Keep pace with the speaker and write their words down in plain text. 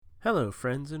Hello,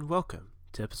 friends, and welcome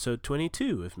to episode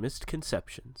 22 of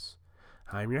Misconceptions.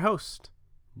 I'm your host,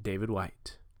 David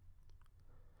White.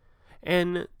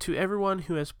 And to everyone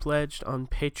who has pledged on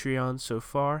Patreon so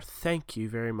far, thank you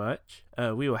very much.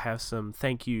 We will have some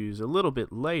thank yous a little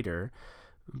bit later,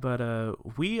 but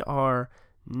we are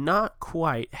not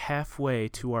quite halfway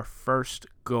to our first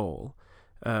goal.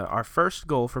 Our first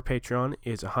goal for Patreon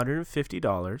is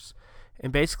 $150,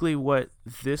 and basically what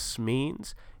this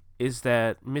means is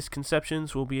that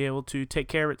Misconceptions will be able to take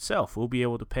care of itself. We'll be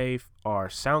able to pay our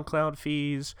SoundCloud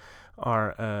fees,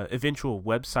 our eventual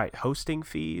website hosting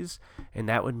fees, and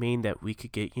that would mean that we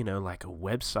could get, like a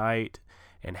website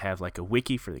and have like a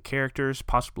wiki for the characters,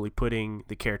 possibly putting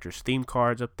the characters' theme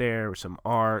cards up there, or some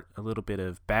art, a little bit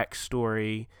of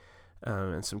backstory,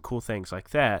 and some cool things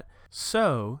like that.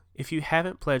 So, if you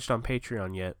haven't pledged on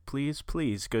Patreon yet, please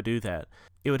go do that.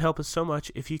 It would help us so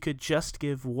much if you could just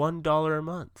give $1 a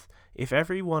month. If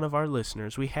every one of our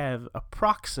listeners, we have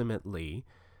approximately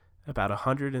about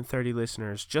 130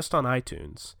 listeners just on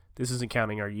iTunes. This isn't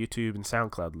counting our YouTube and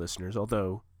SoundCloud listeners,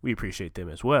 although we appreciate them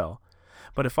as well.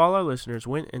 But if all our listeners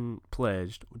went and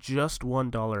pledged just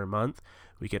 $1 a month,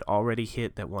 we could already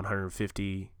hit that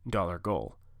 $150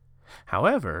 goal.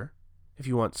 However, if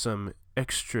you want some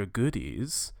extra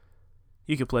goodies,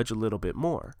 you could pledge a little bit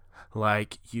more.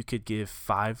 Like, you could give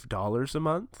 $5 a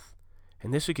month,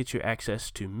 and this would get you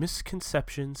access to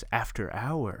Misconceptions After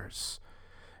Hours.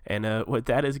 And what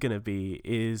that is going to be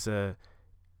is,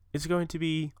 it's going to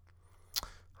be,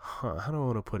 how do I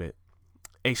want to put it?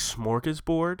 A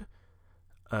smorgasbord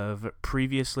of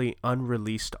previously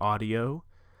unreleased audio,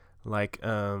 like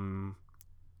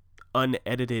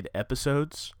unedited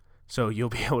episodes. So you'll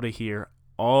be able to hear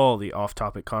all the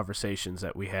off-topic conversations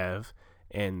that we have,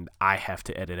 and I have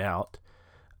to edit out.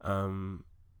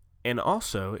 And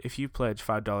also, if you pledge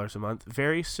 $5 a month,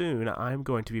 very soon I'm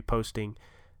going to be posting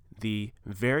the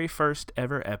very first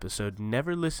ever episode,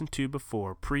 never listened to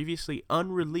before, previously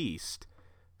unreleased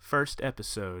first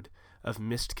episode of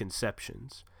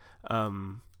Misconceptions.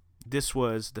 This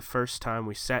was the first time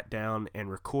we sat down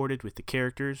and recorded with the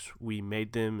characters. We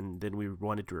made them, and then we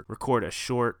wanted to record a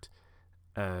short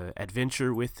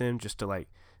adventure with them, just to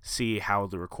see how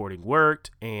the recording worked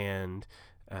and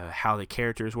how the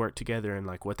characters worked together, and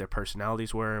what their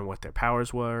personalities were and what their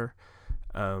powers were.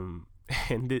 And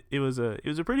it was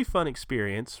a pretty fun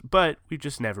experience, but we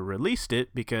just never released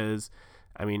it because,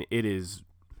 it is,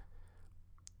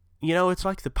 it's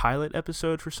like the pilot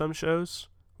episode for some shows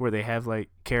where they have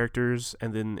characters,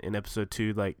 and then in episode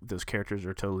 2, those characters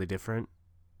are totally different,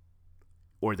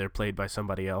 or they're played by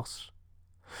somebody else.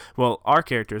 Well, our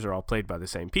characters are all played by the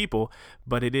same people,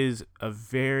 but it is a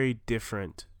very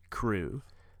different crew.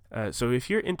 So if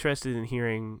you're interested in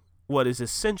hearing what is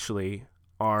essentially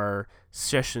our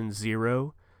session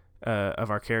 0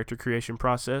 of our character creation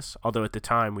process, although at the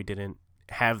time we didn't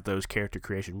have those character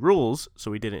creation rules, so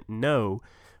we didn't know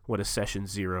what a session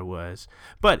 0 was.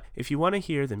 But if you want to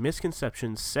hear the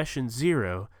Misconceptions session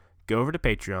 0, go over to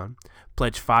Patreon,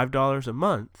 pledge $5 a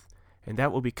month, and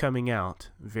that will be coming out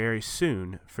very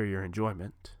soon for your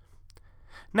enjoyment.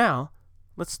 Now,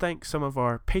 let's thank some of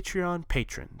our Patreon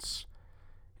patrons.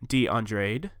 D.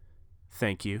 Andrade,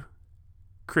 thank you.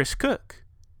 Chris Cook,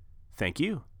 thank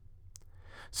you.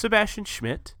 Sebastian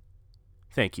Schmidt,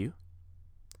 thank you.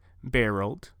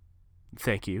 Barold,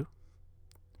 thank you.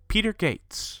 Peter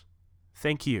Gates,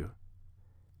 thank you.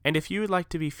 And if you would like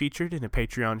to be featured in a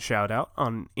Patreon shout-out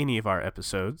on any of our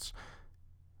episodes,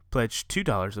 pledge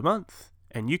 $2 a month,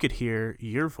 and you could hear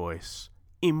your voice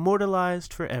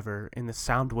immortalized forever in the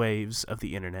sound waves of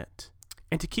the internet.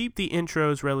 And to keep the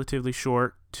intros relatively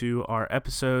short to our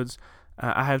episodes,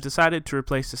 I have decided to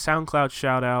replace the SoundCloud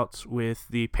shoutouts with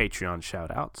the Patreon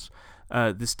shoutouts.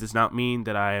 This does not mean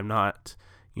that I am not,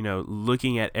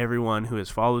 looking at everyone who has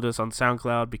followed us on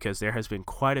SoundCloud, because there has been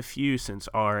quite a few since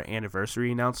our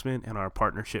anniversary announcement and our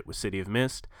partnership with City of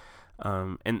Mist.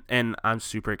 And I'm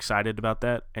super excited about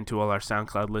that. And to all our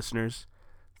SoundCloud listeners,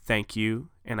 thank you,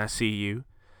 and I see you.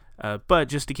 But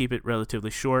just to keep it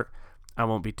relatively short, I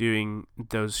won't be doing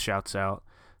those shouts out.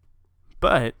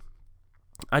 But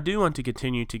I do want to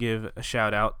continue to give a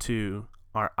shout out to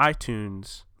our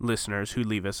iTunes listeners who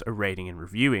leave us a rating and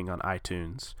reviewing on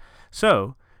iTunes.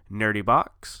 So,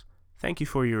 Nerdybox, thank you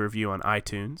for your review on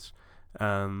iTunes.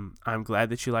 I'm glad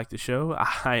that you like the show.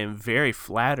 I am very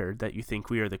flattered that you think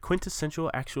we are the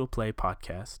quintessential actual play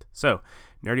podcast. So,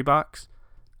 Nerdybox,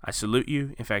 I salute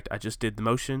you. In fact, I just did the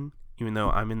motion, even though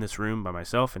I'm in this room by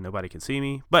myself and nobody can see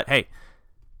me. But hey,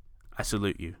 I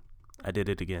salute you. I did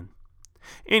it again.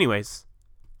 Anyways,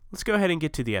 let's go ahead and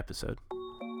get to the episode.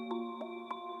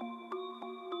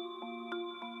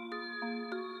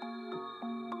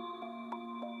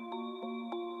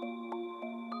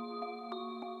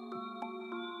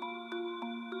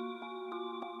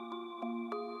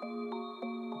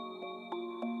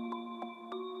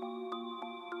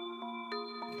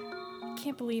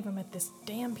 can't believe I'm at this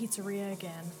damn pizzeria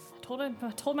again.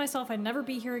 I told myself I'd never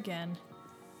be here again.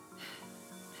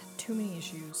 Too many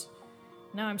issues.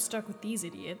 Now I'm stuck with these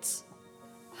idiots.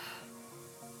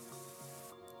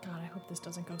 God, I hope this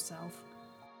doesn't go south.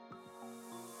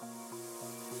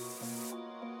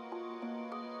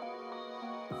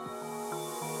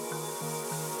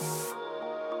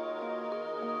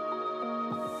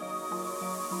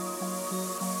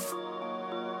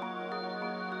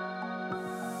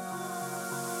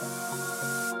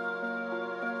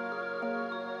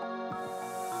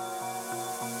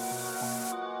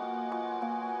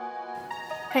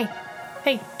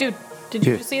 Hey, dude, did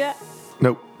you just see that?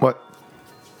 Nope. What?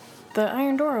 The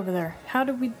iron door over there. How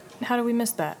did we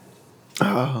miss that?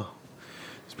 Oh,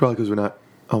 it's probably because we're not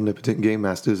omnipotent game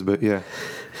masters, but yeah.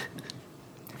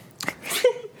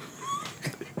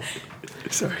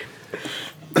 Sorry.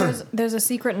 There's a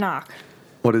secret knock.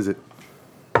 What is it?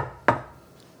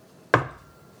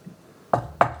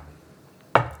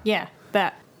 Yeah,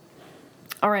 that.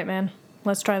 All right, man.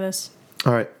 Let's try this.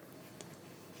 All right.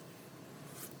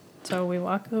 So we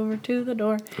walk over to the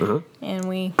door, and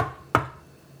we...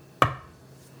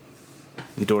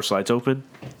 The door slides open.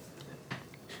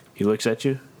 He looks at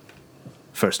you.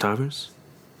 First timers?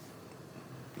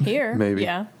 Here? Maybe.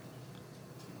 Yeah.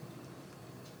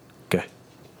 Okay.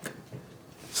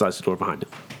 Slides the door behind him.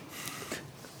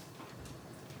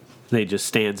 And he just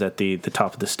stands at the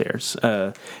top of the stairs.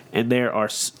 And there are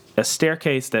a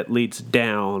staircase that leads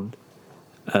down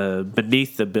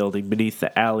beneath the building, beneath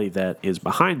the alley that is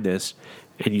behind this,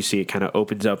 and you see it kind of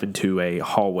opens up into a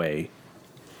hallway,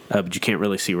 but you can't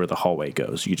really see where the hallway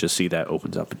goes. You just see that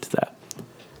opens up into that.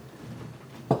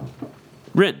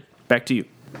 Rin, back to you.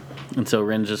 And so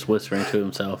Ren's just whispering to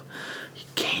himself,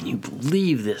 can you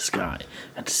believe this guy?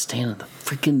 I had to stand at the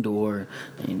freaking door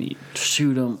and you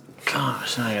shoot him.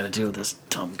 Gosh, now I gotta deal with this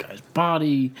dumb guy's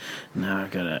body. Now I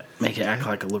gotta make it act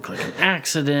like it looked like an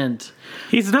accident.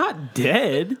 He's not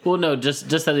dead. Well, no, just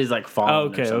that he's like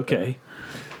falling. Okay.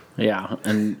 Yeah,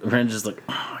 and Ren's just like,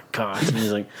 oh my gosh. And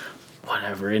he's like,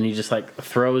 whatever. And he just like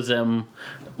throws him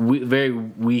very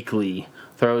weakly.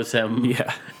 Throws him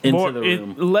into the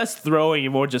room. Less throwing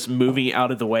and more just moving out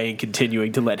of the way and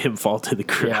continuing to let him fall to the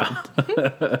ground.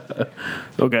 Yeah.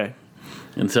 Okay.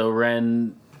 And so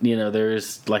Ren,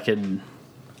 there's like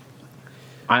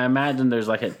I imagine there's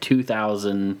like a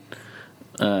 2000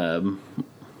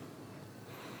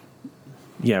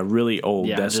 really old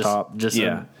desktop. Just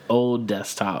an old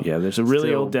desktop. Yeah, there's a really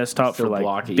Still- old desktop for still like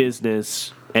blocky.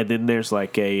 business, and then there's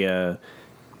like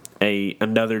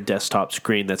another desktop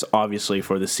screen that's obviously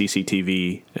for the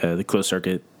CCTV, the closed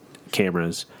circuit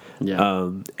cameras. Yeah.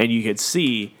 And you could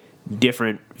see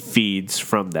different feeds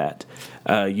from that.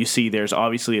 You see there's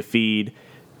obviously a feed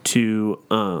to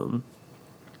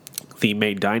the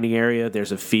main dining area.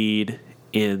 There's a feed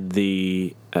in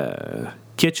the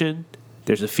kitchen.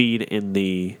 There's a feed in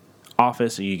the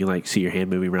office, and you can like see your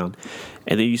hand moving around.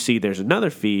 And then you see there's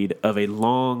another feed of a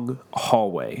long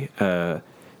hallway.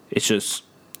 It's just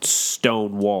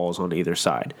stone walls on either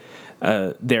side.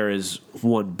 There is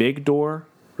one big door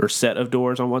or set of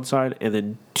doors on one side, and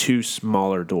then two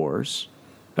smaller doors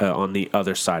on the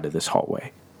other side of this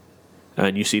hallway.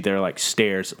 And you see there are like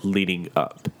stairs leading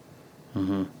up.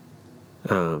 Mm-hmm.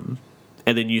 And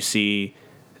then you see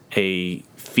a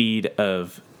feed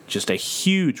of just a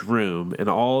huge room and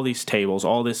all these tables,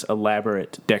 all this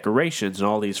elaborate decorations, and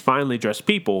all these finely dressed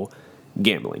people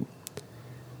gambling.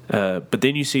 But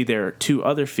then you see there are two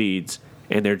other feeds,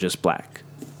 and they're just black.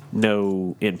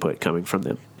 No input coming from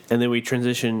them. And then we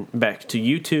transition back to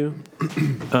you two.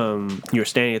 You're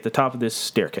standing at the top of this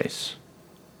staircase,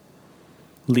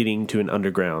 leading to an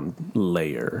underground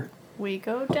layer. We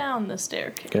go down the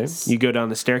staircase. Okay. You go down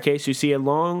the staircase. You see a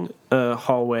long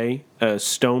hallway,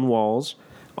 stone walls.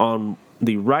 On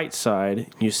the right side,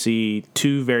 you see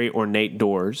two very ornate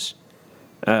doors,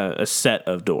 a set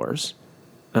of doors.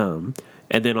 And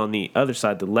then on the other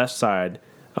side, the left side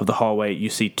of the hallway, you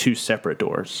see two separate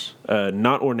doors.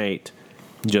 Not ornate,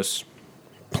 just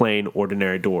plain,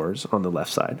 ordinary doors on the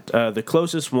left side. The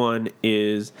closest one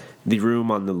is the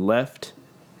room on the left,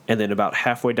 and then about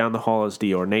halfway down the hall is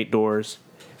the ornate doors,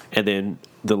 and then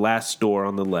the last door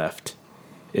on the left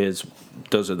is,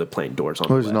 those are the plain doors on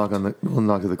the left. We'll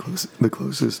knock at the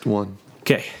closest one.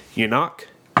 Okay, you knock.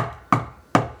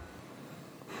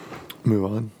 Move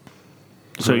on.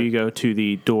 So you go to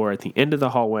the door at the end of the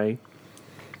hallway.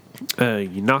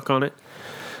 You knock on it.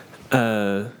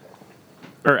 Or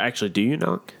actually, do you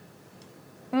knock?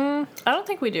 I don't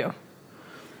think we do.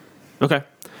 Okay.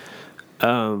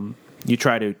 You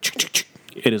try to...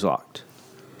 It is locked.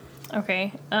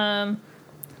 Okay.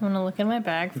 I'm gonna look in my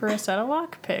bag for a set of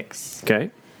lockpicks.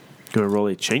 Okay. Gonna roll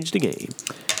a change the game.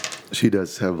 She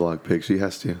does have lockpicks. She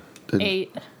has to. Doesn't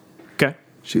 8. Okay.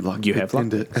 She locked You have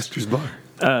into Esther's bar.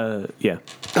 Yeah.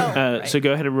 Oh, right. So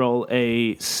go ahead and roll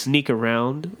a sneak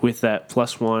around with that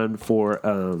 +1 for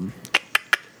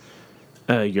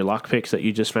your lockpicks that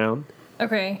you just found.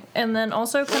 Okay, and then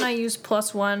also can I use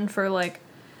 +1 for like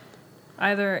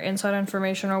either inside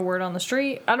information or word on the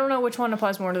street? I don't know which one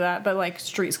applies more to that, but like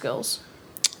street skills.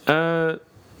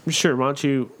 Sure. Why don't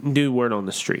you do word on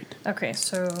the street? Okay,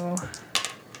 so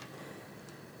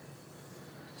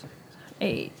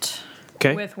 8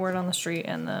 Okay. with word on the street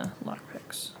and the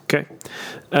lockpicks. Okay.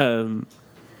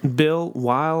 Bill,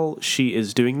 while she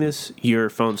is doing this,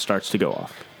 your phone starts to go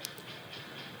off.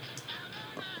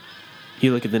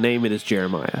 You look at the name, it is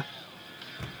Jeremiah.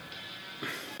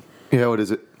 Yeah, what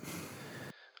is it?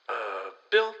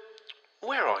 Bill,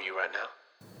 where are you right now?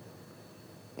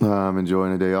 I'm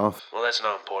enjoying a day off. Well, that's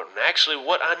not important. Actually,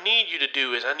 what I need you to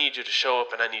do is I need you to show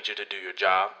up and I need you to do your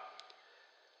job.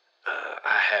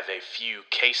 I have a few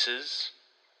cases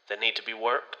that need to be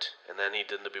worked, and I need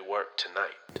them to be worked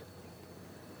tonight.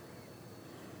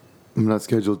 I'm not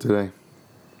scheduled today.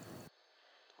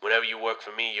 Whenever you work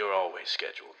for me, you're always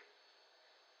scheduled.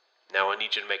 Now I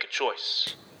need you to make a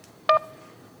choice.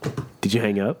 Did you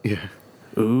hang up? Yeah.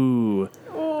 Ooh.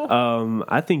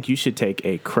 I think you should take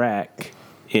a crack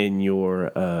in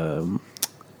your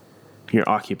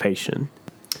occupation.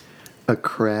 A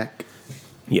crack.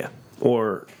 Yeah.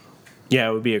 Or, yeah,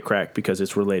 it would be a crack because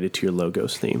it's related to your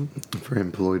Logos theme. For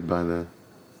employed by the...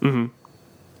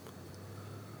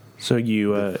 So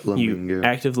you flamingo.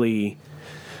 actively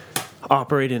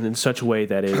operate in such a way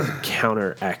that is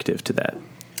counteractive to that.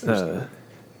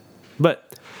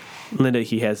 But Linda,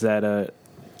 he has that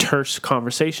terse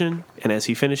conversation, and as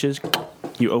he finishes,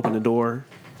 you open the door.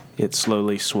 It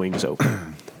slowly swings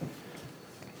open.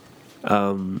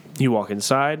 You walk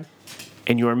inside,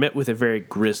 and you are met with a very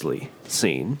grisly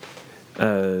scene.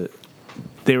 There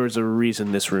is a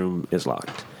reason this room is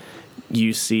locked.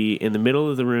 You see in the middle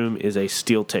of the room is a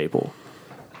steel table.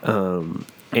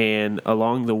 And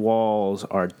along the walls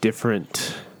are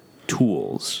different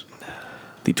tools.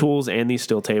 The tools and the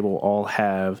steel table all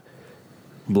have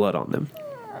blood on them.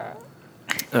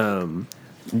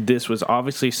 This was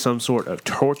obviously some sort of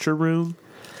torture room.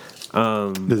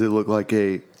 Does it look like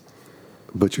a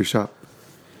butcher shop?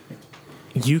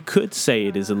 You could say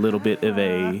it is a little bit of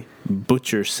a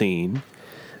butcher scene.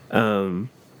 But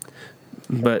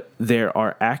there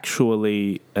are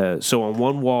actually... so on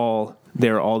one wall,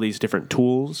 there are all these different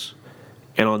tools.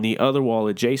 And on the other wall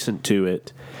adjacent to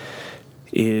it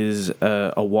is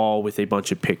a wall with a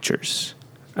bunch of pictures.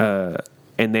 And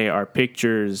they are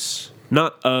pictures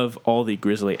not of all the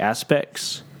grisly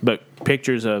aspects, but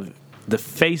pictures of the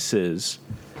faces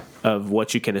of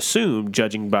what you can assume,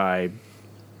 judging by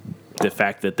the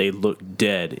fact that they look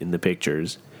dead in the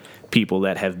pictures, people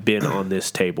that have been on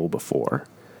this table before.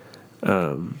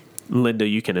 Linda,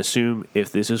 you can assume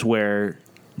if this is where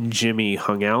Jimmy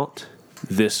hung out,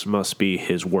 this must be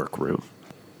his workroom.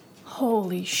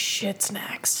 Holy shit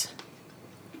snacks.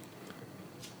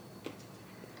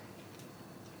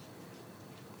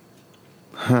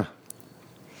 Huh.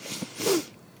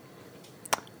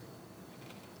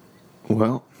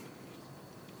 Well,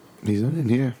 he's not in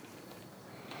here.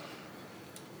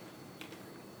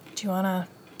 Do you want to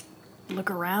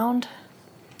look around?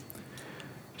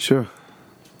 Sure.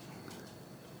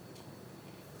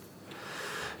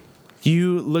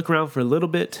 You look around for a little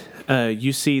bit.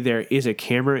 You see there is a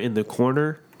camera in the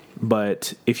corner,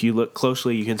 but if you look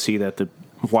closely, you can see that the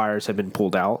wires have been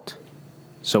pulled out.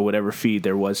 So whatever feed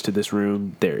there was to this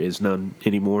room, there is none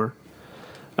anymore.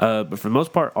 But for the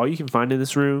most part, all you can find in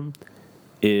this room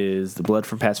is the blood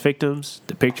from past victims,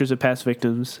 the pictures of past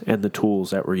victims, and the tools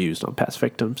that were used on past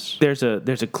victims. There's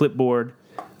a clipboard.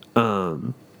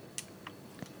 An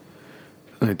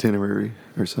itinerary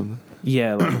or something.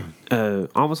 Yeah, like,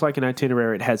 almost like an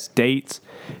itinerary. It has dates,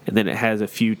 and then it has a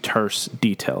few terse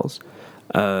details.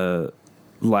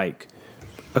 Like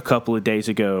a couple of days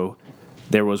ago,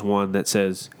 there was one that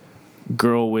says,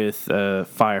 "Girl with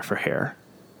fire for hair.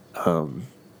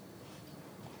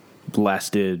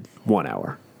 Lasted 1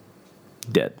 hour.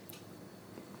 Dead."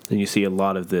 And you see a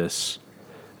lot of this.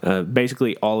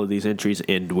 Basically, all of these entries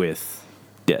end with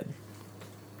dead.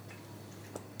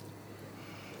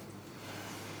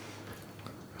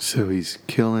 So he's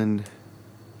killing...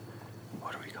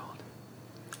 What are we called?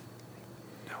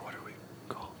 No, what are we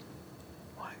called?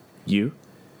 What? You?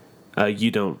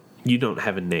 You don't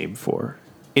have a name for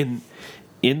in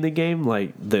the game.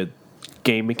 Like the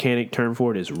game mechanic term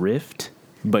for it is rift,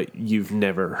 but you've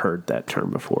never heard that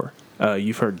term before.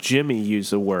 You've heard Jimmy use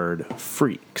the word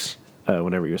freaks.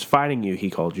 Whenever he was fighting you, he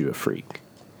called you a freak.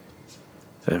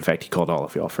 And in fact, he called all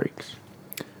of y'all freaks.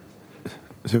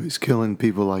 So he's killing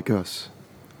people like us.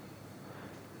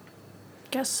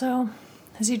 Guess so.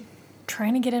 Is he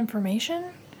trying to get information?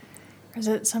 Or is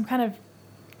it some kind of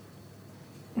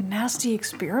nasty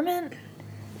experiment?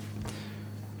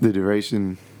 The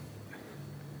duration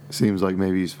seems like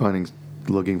maybe he's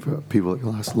looking for people that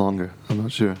can last longer. I'm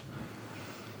not sure.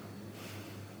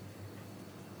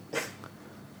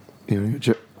 You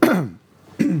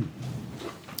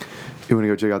want to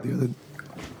go check out the other?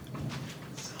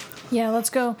 Yeah, let's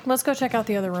go. Let's go check out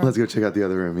the other room. Let's go check out the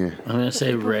other room. Yeah. I'm gonna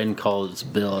say Ren calls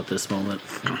Bill at this moment.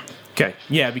 Okay,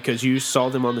 yeah, because you saw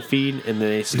them on the feed, and then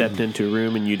they stepped into a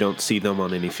room, and you don't see them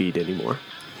on any feed anymore.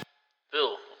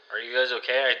 Bill, are you guys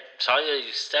okay? I saw you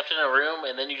stepped in a room,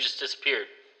 and then you just disappeared.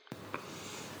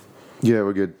 Yeah,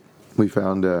 we're good. We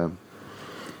found the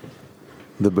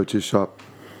butcher's shop,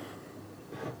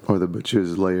 or the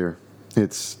butcher's lair.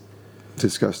 It's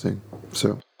disgusting.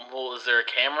 So. Well, is there a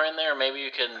camera in there? Maybe you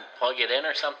can plug it in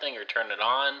or something, or turn it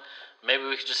on. Maybe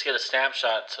we could just get a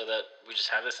snapshot so that we just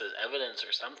have this as evidence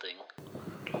or something.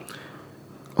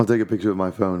 I'll take a picture with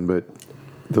my phone, but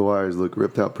the wires look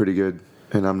ripped out pretty good,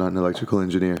 and I'm not an electrical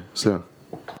engineer, so.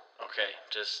 Okay,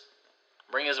 just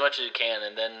bring as much as you can,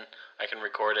 and then I can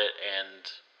record it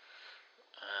and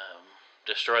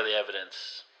destroy the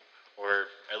evidence, or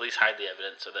at least hide the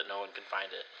evidence so that no one can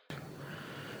find it.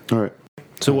 All right.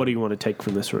 So what do you want to take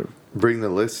from this room? Bring the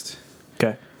list.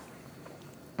 Okay.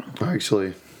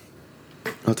 Actually,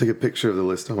 I'll take a picture of the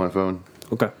list on my phone.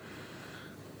 Okay.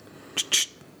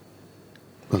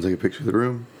 I'll take a picture of the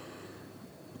room.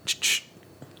 Take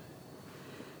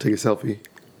a selfie.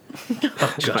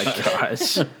 Oh my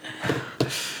gosh.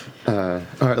 All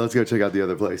right, let's go check out the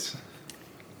other place.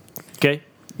 Okay.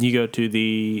 You go to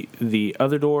the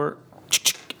other door.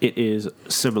 It is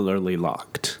similarly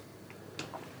locked.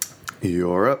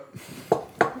 You're up.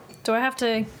 Do I have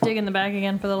to dig in the bag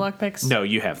again for the lockpicks? No,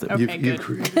 you have them. Okay.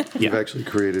 You've actually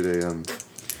created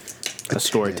A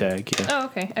story tag. Yeah. Oh,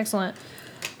 okay. Excellent.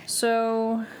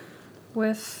 So,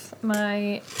 with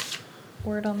my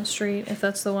word on the street, if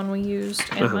that's the one we used,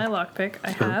 and my lockpick,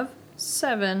 I have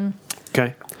 7.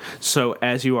 Okay. So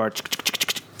as you are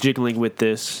jiggling with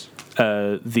this,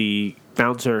 the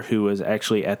bouncer who was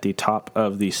actually at the top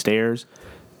of the stairs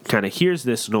kind of hears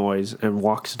this noise and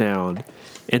walks down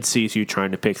and sees you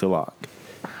trying to pick the lock.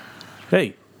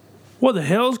 Hey, what the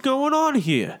hell's going on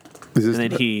here? And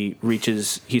then he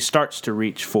starts to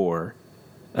reach for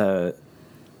a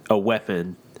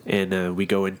weapon, and we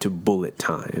go into bullet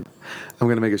time. I'm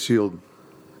going to make a shield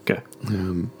Okay.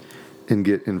 and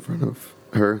get in front of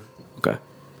her Okay.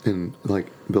 and,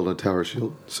 build a tower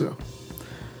shield. So,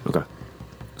 Okay.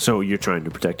 So you're trying to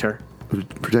protect her?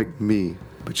 protect me,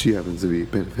 but she happens to be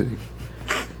benefiting.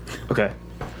 Okay.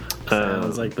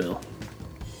 Sounds like Bill.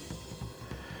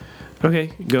 Okay,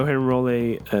 go ahead and roll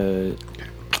a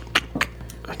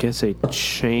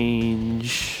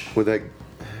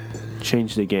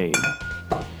change the game.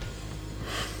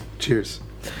 Cheers.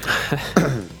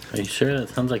 Are you sure? That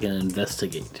sounds like an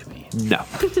investigate to me. No.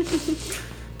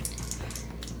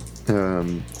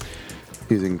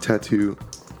 Using tattoo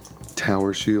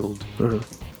tower shield.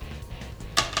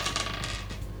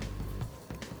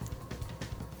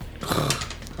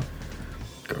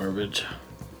 Garbage.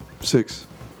 6.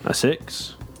 A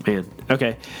 6? Man.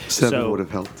 Okay. 7 would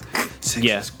have helped. 6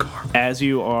 yes. As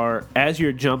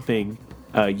you're jumping,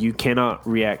 you cannot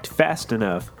react fast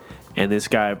enough, and this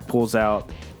guy pulls out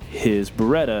his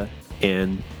Beretta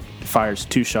and fires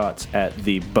 2 shots at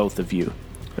the both of you.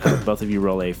 Both of you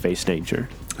roll a face danger.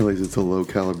 At least it's a low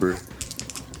caliber,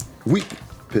 weak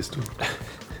pistol.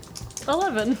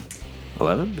 11.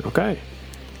 11? Okay.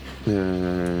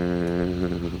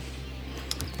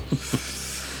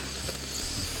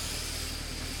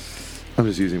 I'm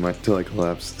just using my till I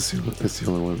collapse. That's the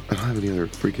only one. I don't have any other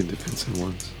freaking defensive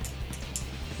ones.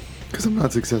 Because I'm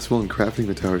not successful in crafting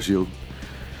the tower shield.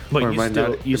 But Or you am I still,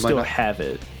 not- you am I still not- have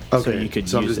it. Okay, So you could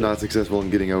so I'm use just it. not successful in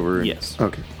getting over. And, Yes.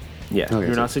 Okay. Yeah. Okay,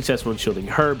 You're so- not successful in shielding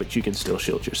her, but you can still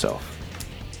shield yourself.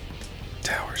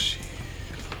 Tower shield.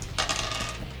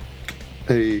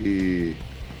 Hey.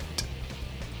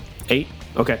 8?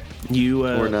 Okay. You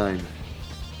Or 9.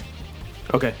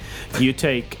 Okay. You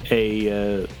take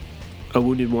a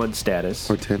wounded 1 status.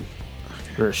 Or 10.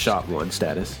 Or a shot 1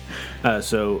 status.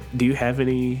 So, do you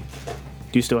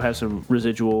still have some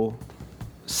residual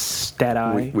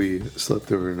stati? We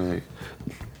slept overnight.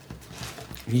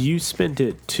 You spent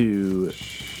it to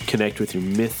connect with your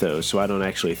mythos, so I don't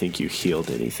actually think you healed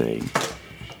anything.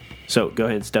 So go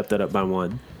ahead and step that up by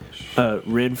 1.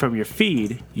 Rin, from your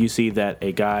feed, you see that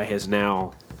a guy has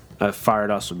now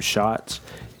fired off some shots.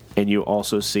 And you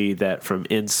also see that from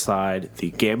inside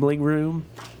the gambling room,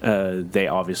 they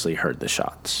obviously heard the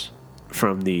shots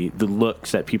from the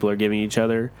looks that people are giving each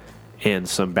other and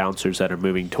some bouncers that are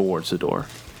moving towards the door.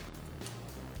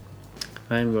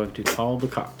 I'm going to call the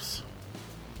cops.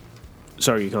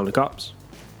 So are you calling the cops?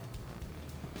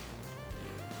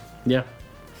 Yeah.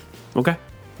 Okay.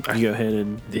 You go ahead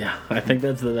and... Yeah, I think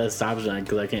that's the best option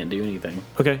because I can't do anything.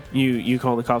 Okay. You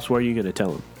call the cops. What are you going to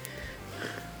tell them?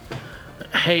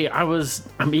 Hey,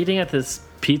 I'm eating at this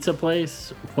pizza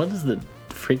place. What is the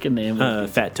freaking name of it?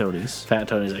 Fat Tony's. Fat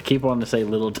Tony's. I keep wanting to say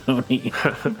Little Tony.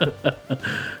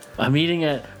 I'm eating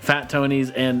at Fat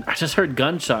Tony's and I just heard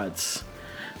gunshots.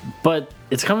 But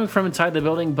it's coming from inside the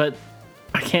building, but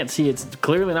I can't see. It's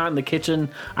clearly not in the kitchen.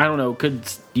 I don't know. Could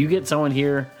you get someone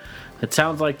here? It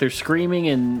sounds like they're screaming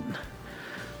and...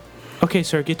 Okay,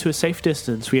 sir. Get to a safe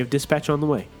distance. We have dispatch on the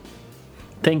way.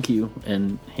 Thank you.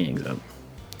 And he hangs up.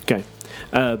 Okay.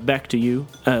 Back to you.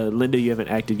 Linda, you haven't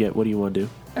acted yet. What do you want to do?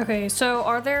 Okay, so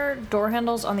are there door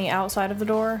handles on the outside of the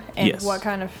door? And Yes. what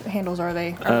kind of handles are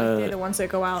they? Are they the ones that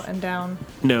go out and down?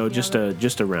 No, the just other?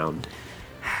 just a round.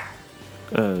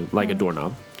 Like a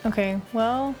doorknob. Okay,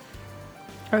 well,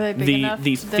 are they big enough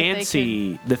The that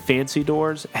they fancy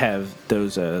doors have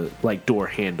those like door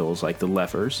handles, like the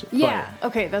levers. could... Yeah,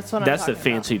 okay, that's what That's I'm the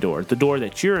talking fancy door. The door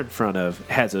that you're in front of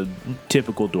has a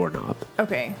typical doorknob. about.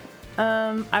 Okay,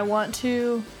 I want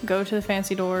to go to the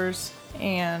fancy doors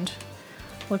and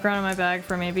look around in my bag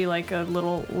for maybe like a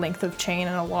little length of chain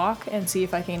and a lock and see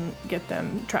if I can get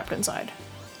them trapped inside.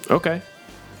 Okay.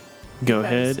 Go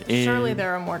Because ahead and surely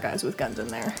there are more guys with guns in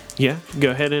there. yeah. Go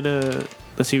ahead and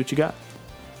let's see what you got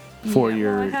for Yeah,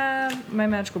 your. well, I have my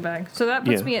magical bag, so that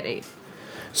puts Yeah. me at 8.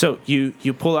 So you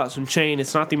pull out some chain.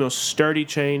 It's not the most sturdy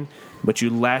chain, but you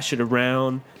lash it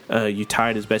around. You tie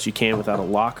it as best you can without a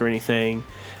lock or anything.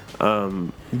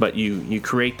 But you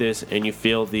create this, and you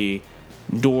feel the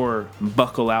door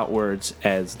buckle outwards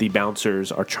as the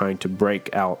bouncers are trying to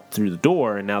break out through the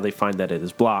door, and now they find that it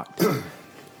is blocked.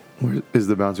 Where, is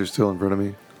the bouncer still in front of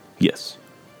me? Yes.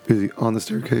 Is he on the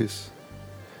staircase?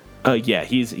 Yeah.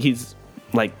 He's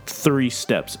like 3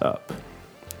 steps up.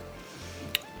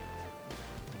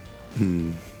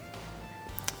 I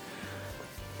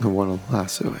want to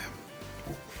lasso him.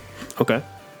 Okay.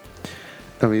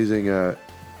 I'm using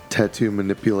tattoo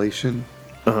manipulation.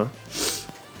 Uh huh.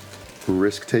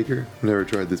 Risk taker. Never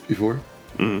tried this before.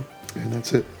 And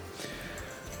that's it.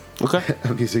 Okay.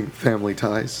 I'm using family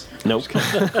ties. Nope. That's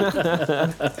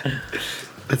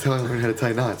how I learned how to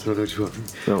tie knots. I don't know what you want from me.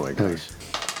 Oh my gosh.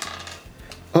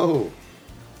 Oh.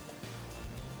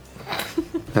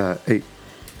 8.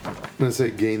 I'm going to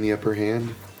say gain the upper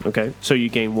hand. Okay. So you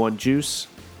gain 1 juice.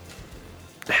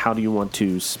 How do you want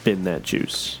to spin that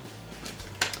juice?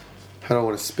 How do I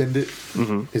want to spend it?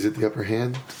 Is it the upper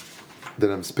hand that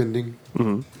I'm spending?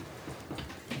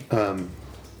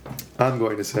 I'm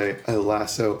going to say I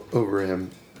lasso over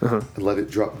him and let it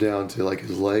drop down to like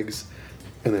his legs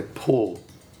and then pull.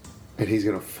 And he's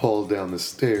going to fall down the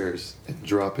stairs and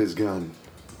drop his gun.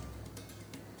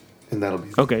 And that'll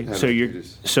be Okay. So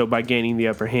advantageous. so by gaining the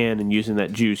upper hand and using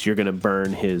that juice, you're going to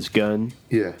burn his gun.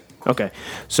 Yeah. Okay.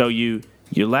 So you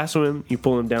lasso him, you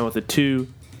pull him down with a 2.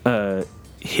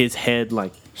 His head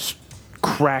like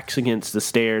cracks against the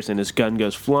stairs and his gun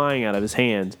goes flying out of his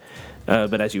hands.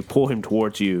 But as you pull him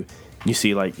towards you, you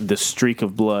see like the streak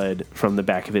of blood from the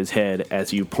back of his head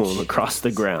as you pull him across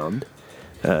the ground.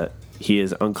 He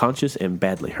is unconscious and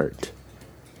badly hurt.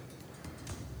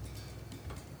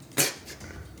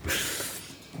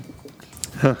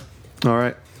 All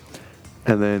right.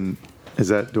 And then is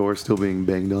that door still being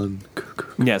banged on?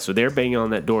 Yeah, so they're banging on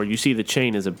that door. You see the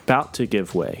chain is about to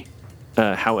give way.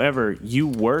 However, you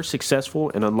were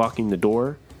successful in unlocking the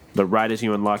door, but right as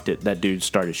you unlocked it, that dude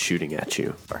started shooting at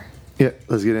you. Yeah,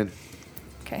 let's get in.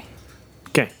 Okay.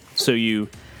 Okay, so you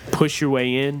push your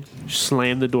way in,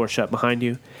 slam the door shut behind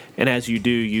you, and as you do,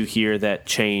 you hear that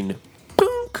chain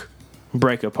boonk,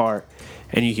 break apart,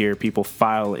 and you hear people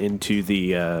file into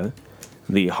the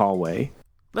hallway.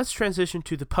 Let's transition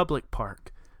to the public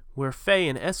park, where Faye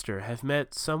and Esther have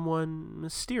met someone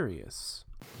mysterious.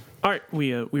 All right,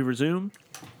 we resume.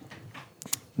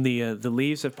 The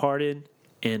leaves have parted,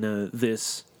 and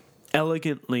this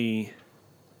elegantly,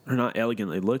 or not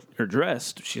elegantly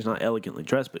dressed. She's not elegantly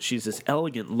dressed, but she's this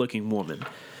elegant-looking woman.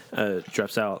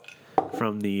 Drops out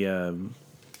from the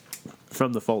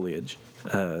foliage.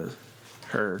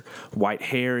 Her white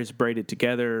hair is braided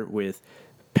together with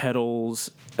petals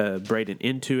braided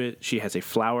into it. She has a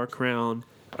flower crown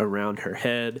around her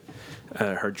head.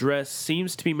 Her dress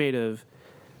seems to be made of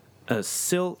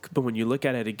silk, but when you look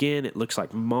at it again, it looks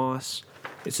like moss.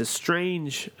 It's a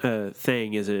strange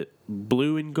thing. Is it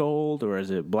blue and gold, or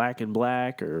is it black and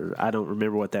black, or I don't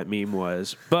remember what that meme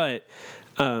was. But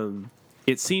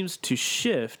it seems to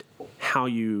shift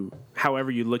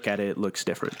however you look at it. It looks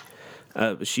different.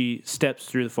 She steps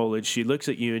through the foliage. She looks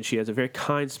at you, and she has a very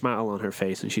kind smile on her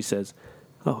face, and she says,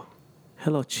 "Oh,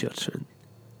 hello, children.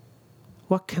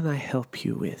 What can I help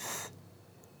you with?"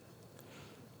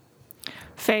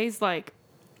 Faye's like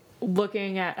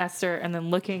looking at Esther and then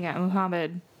looking at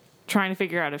Muhammad, trying to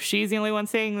figure out if she's the only one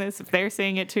seeing this, if they're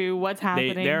seeing it too, what's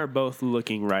happening. They're both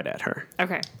looking right at her.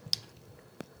 Okay.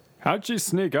 How'd she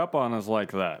sneak up on us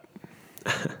like that?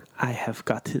 I have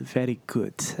gotten very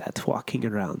good at walking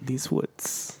around these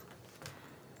woods.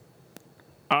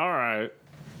 All right.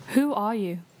 Who are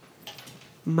you?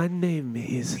 My name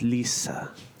is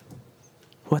Lisa.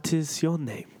 What is your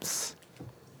names?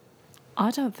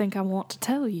 I don't think I want to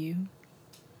tell you.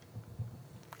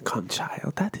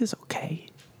 Conchild, that is okay.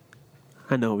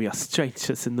 I know we are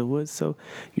strangers in the woods, so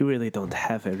you really don't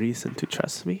have a reason to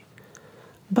trust me.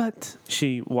 But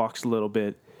she walks a little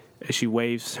bit as she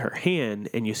waves her hand,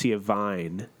 and you see a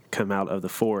vine come out of the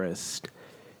forest,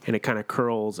 and it kind of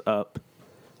curls up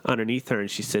underneath her, and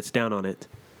she sits down on it.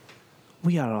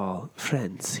 We are all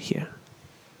friends here.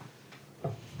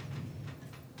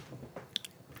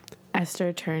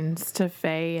 Esther turns to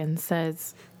Faye and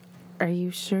says, "Are you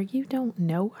sure you don't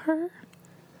know her?"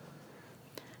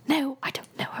 No, I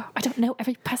don't know her. I don't know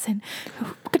every person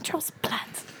who controls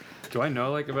plants. Do I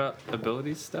know like about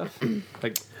abilities stuff?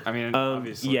 Like, I mean,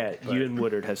 obviously. Yeah, but you and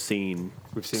Woodard have seen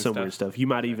We've seen some weird stuff. stuff. You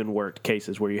might even worked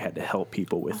cases where you had to help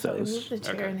people with I those. moved the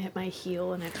chair Okay. and hit my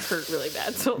heel and it hurt really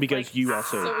bad. So Because like, you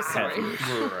also so have sorry.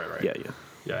 Right. Yeah.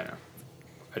 Yeah, I know.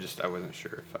 I wasn't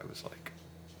sure if I was like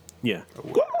Yeah.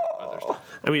 aware of other stuff.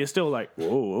 I mean, it's still like,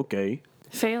 whoa, okay.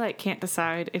 Faye like can't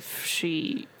decide if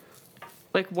she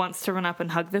like wants to run up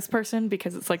and hug this person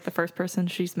because it's like the first person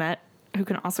she's met who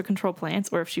can also control plants,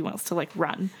 or if she wants to like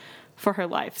run for her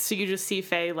life. So you just see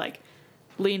Faye like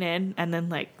lean in and then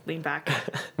like lean back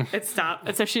and stop.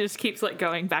 And so she just keeps like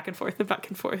going back and forth and back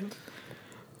and forth.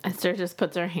 Esther just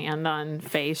puts her hand on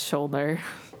Faye's shoulder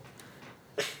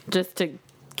just to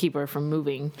keep her from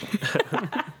moving.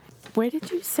 Where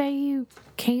did you say you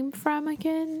came from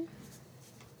again?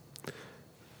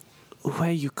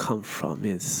 Where you come from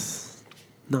is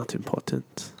not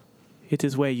important. It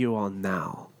is where you are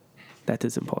now that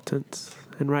is important.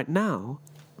 And right now,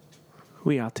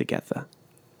 we are together.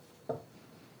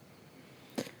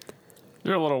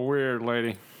 You're a little weird,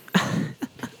 lady.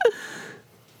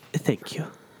 Thank you.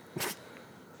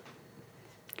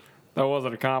 That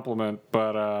wasn't a compliment,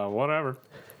 but whatever.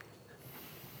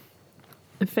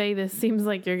 Faye, this seems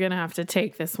like you're gonna have to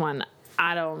take this one.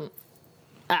 I don't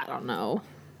know.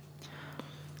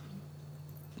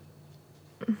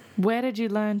 Where did you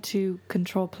learn to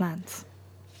control plants?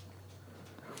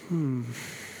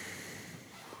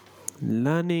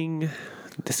 Learning,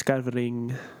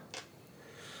 discovering.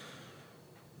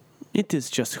 It is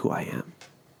just who I am.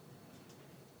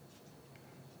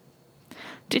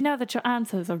 Do you know that your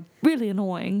answers are really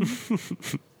annoying?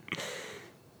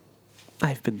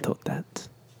 I've been told that.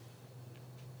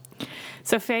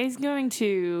 So Faye's going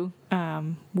to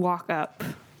walk up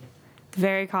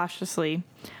very cautiously,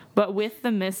 but with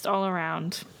the mist all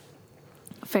around,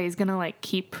 Faye's gonna like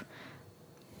keep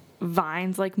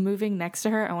vines like moving next to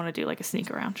her. I want to do like a sneak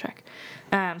around check,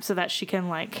 so that she can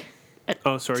like.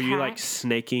 Oh, so are you like attack.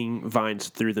 snaking vines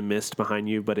through the mist behind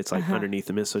you, but it's like underneath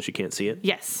the mist so she can't see it?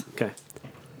 Yes. Okay.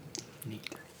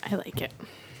 I like it.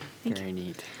 Very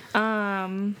neat.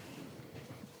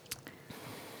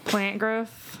 Plant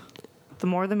growth, the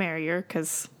more the merrier,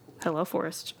 because hello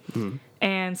forest,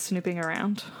 and snooping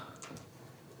around.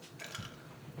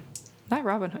 That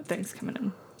Robin Hood thing's coming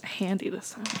in handy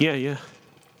this time. Yeah.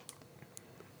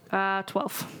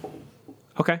 12.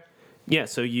 Okay. Yeah,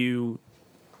 so you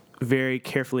very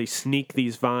carefully sneak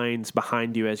these vines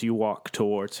behind you as you walk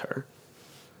towards her.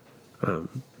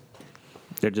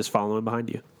 They're just following behind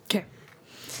you. Okay.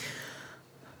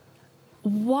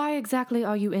 Why exactly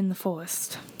are you in the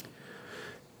forest?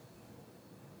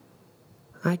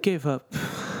 I gave up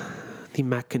the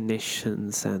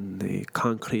machinations and the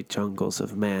concrete jungles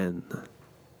of man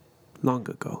long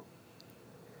ago.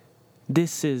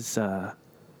 This is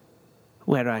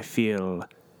where I feel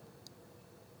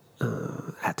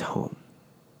at home.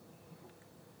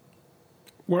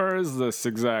 Where is this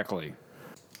exactly?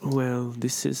 Well,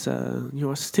 this is, you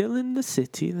are still in the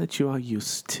city that you are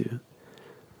used to.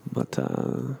 But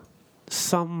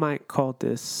some might call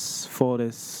this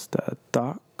forest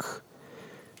dark.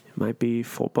 It might be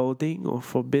foreboding or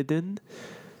forbidden.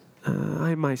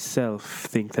 I myself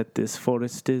think that this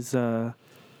forest is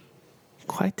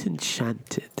quite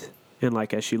enchanted. And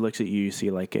like as she looks at you, you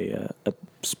see like a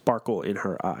sparkle in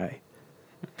her eye.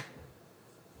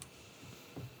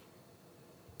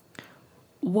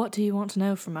 What do you want to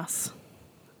know from us?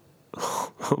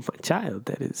 Oh, my child,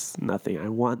 that is nothing I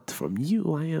want from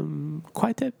you. I am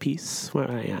quite at peace where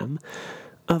I am.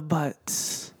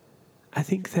 But I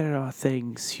think there are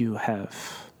things you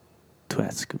have to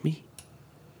ask me.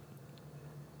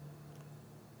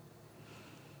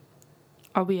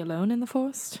 Are we alone in the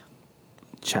forest?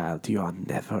 Child, you are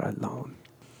never alone.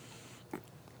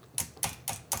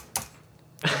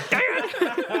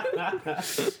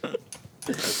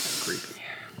 Creepy.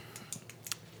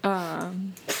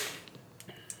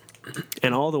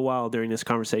 And all the while during this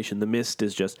conversation, the mist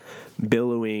is just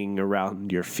billowing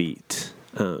around your feet.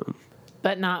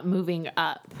 But not moving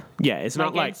up. Yeah, it's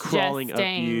not like it's just crawling up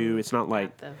staying you. It's not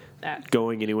like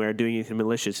going anywhere, doing anything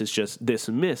malicious. It's just this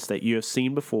mist that you have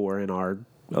seen before and are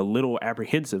a little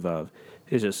apprehensive of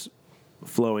is just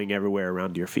flowing everywhere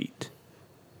around your feet.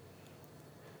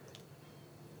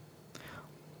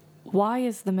 Why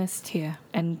is the mist here,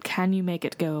 and can you make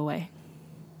it go away?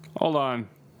 Hold on.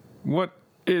 What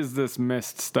is this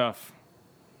mist stuff?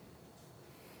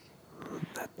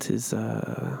 That is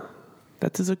a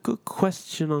good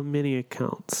question on many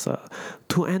accounts.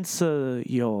 To answer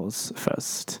yours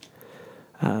first,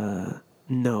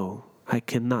 no, I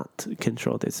cannot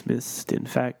control this mist. In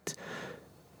fact,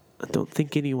 I don't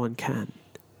think anyone can.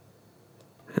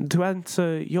 And to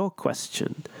answer your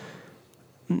question,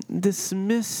 this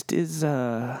mist is,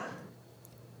 how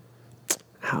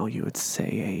you would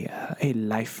say, a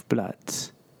lifeblood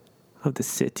of the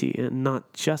city, and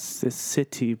not just this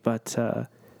city, but to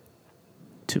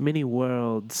many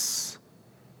worlds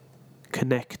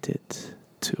connected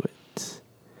to it.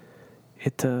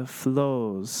 It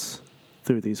flows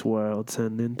through these worlds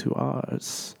and into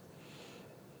ours.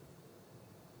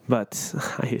 But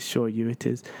I assure you it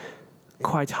is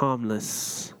quite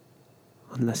harmless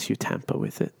unless you tamper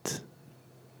with it.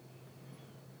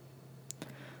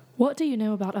 What do you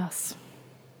know about us?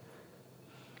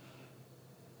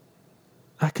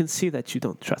 I can see that you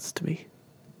don't trust me.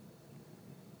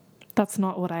 That's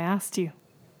not what I asked you.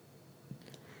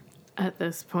 At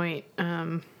this point,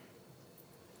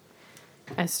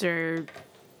 Esther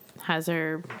has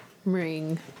her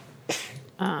ring,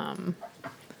 and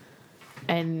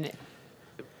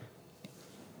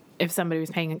if somebody was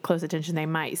paying close attention, they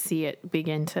might see it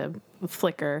begin to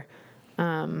flicker,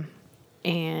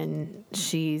 and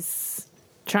she's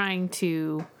trying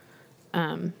to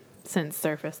sense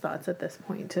surface thoughts at this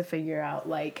point to figure out,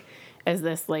 like, is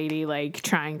this lady, like,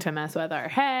 trying to mess with our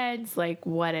heads? Like,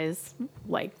 what's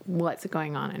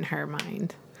going on in her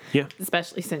mind? Yeah.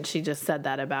 Especially since she just said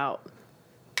that about,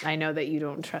 I know that you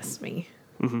don't trust me.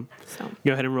 Mm-hmm. So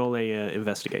Go ahead and roll a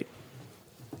investigate.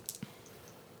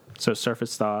 So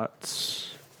surface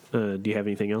thoughts. Do you have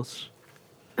anything else?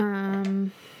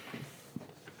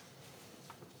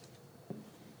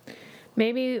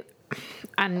 Maybe,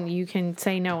 and you can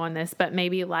say no on this, but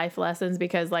maybe life lessons,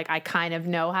 because, like, I kind of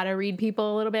know how to read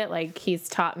people a little bit. Like, he's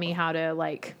taught me how to,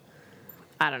 like,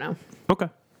 I don't know. Okay.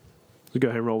 So go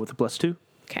ahead and roll with the +2.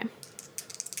 Okay.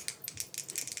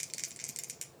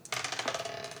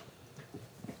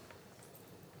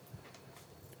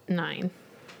 Nine.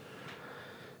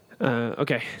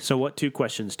 Okay. So what 2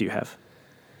 questions do you have?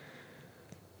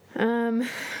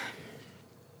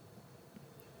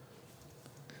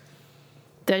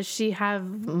 Does she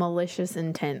have malicious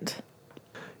intent?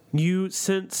 You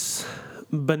sense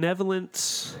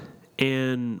benevolence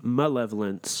and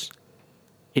malevolence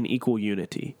in equal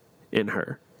unity in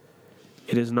her.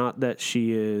 It is not that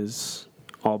she is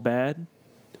all bad,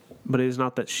 but it is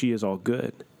not that she is all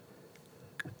good.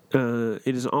 It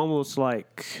is almost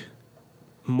like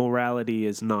morality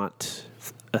is not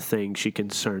a thing she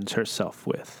concerns herself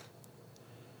with.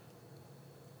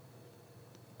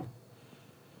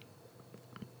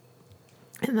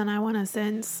 And then I want to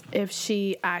sense if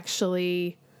she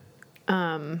actually,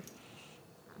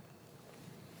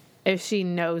 if she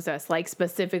knows us, like,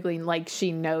 specifically, like,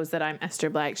 she knows that I'm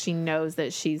Esther Black. She knows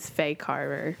that she's Faye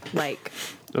Carver. Like,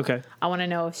 Okay. I want to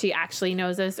know if she actually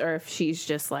knows us or if she's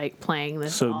just, like, playing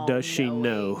this. So does she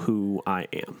know all-knowing- who I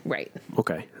am? Right.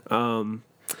 Okay.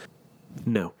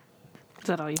 No. Is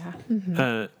that all you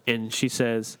have? And she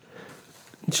says,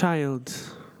 "Child,"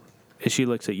 and she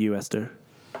looks at you, Esther.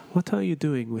 "What are you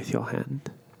doing with your hand?"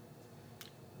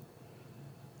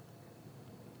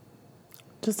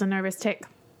 Just a nervous tick.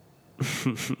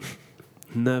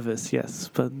 Nervous, yes,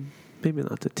 but maybe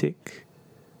not a tick.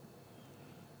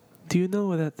 Do you know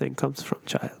where that thing comes from,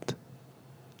 child?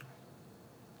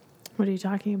 What are you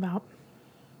talking about?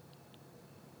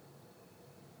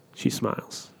 She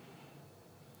smiles.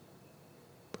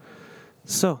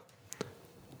 So,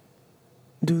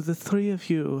 do the three of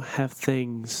you have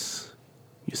things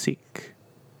you seek?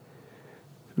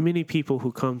 Many people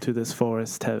who come to this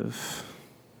forest have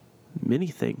many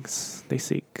things they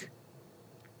seek.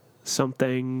 Some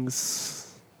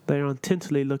things they are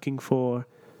intently looking for,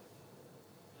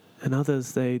 and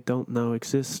others they don't know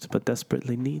exist but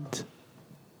desperately need.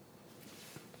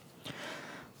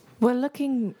 We're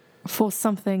looking for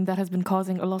something that has been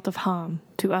causing a lot of harm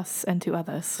to us and to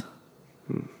others.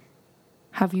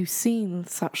 Have you seen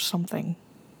such something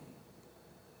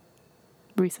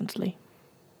recently?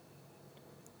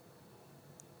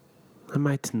 I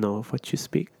might know of what you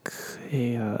speak.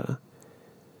 A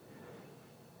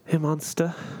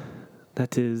monster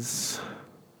that is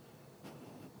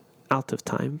out of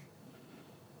time.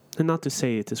 And not to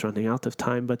say it is running out of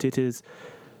time, but it is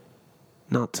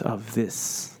not of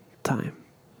this time.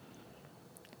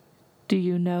 Do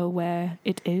you know where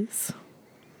it is?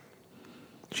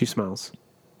 She smiles.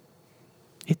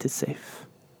 It is safe.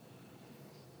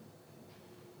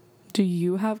 Do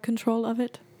you have control of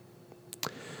it?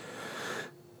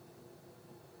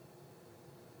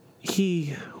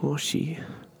 He or she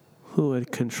who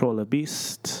would control a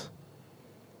beast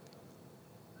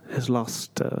has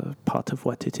lost part of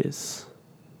what it is.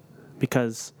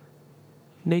 Because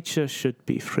nature should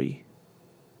be free,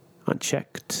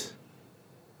 unchecked.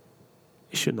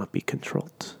 It should not be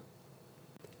controlled.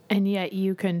 And yet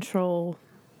you control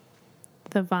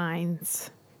the vines.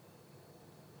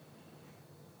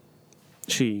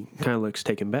 She kind of looks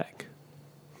taken back.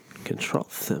 Control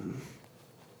them.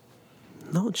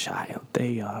 No, child,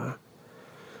 they are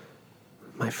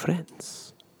my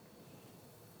friends.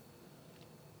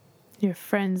 Your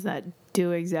friends that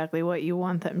do exactly what you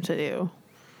want them to do.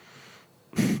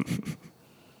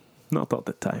 Not all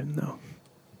the time, no.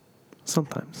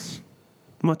 Sometimes.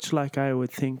 Much like I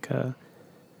would think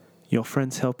your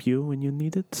friends help you when you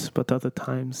need it, but other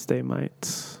times they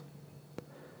might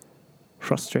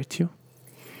frustrate you.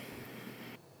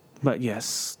 But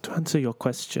yes, to answer your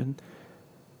question,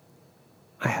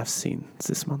 I have seen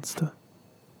this monster.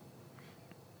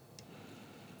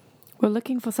 We're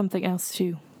looking for something else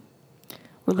too.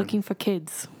 We're looking for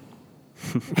kids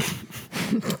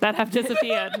that have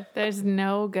disappeared. There's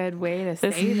no good way to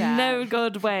There's say that. no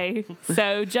good way,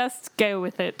 so just go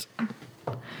with it.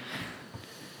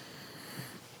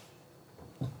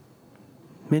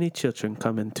 Many children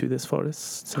come into this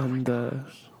forest, and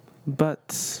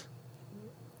but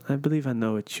I believe I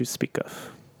know what you speak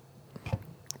of.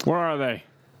 Where are they?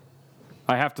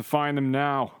 I have to find them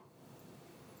now.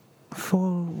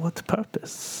 For what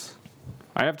purpose?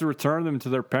 I have to return them to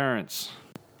their parents.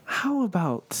 How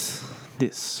about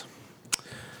this?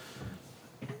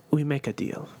 We make a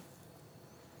deal.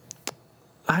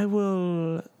 I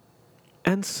will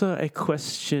answer a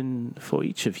question for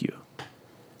each of you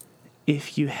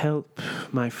if you help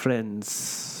my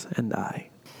friends and I.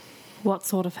 What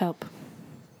sort of help?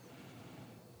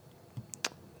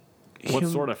 What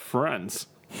sort of friends?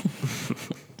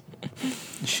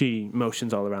 She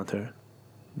motions all around her.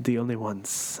 The only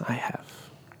ones I have.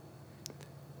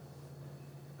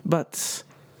 But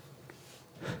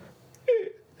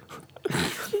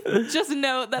Just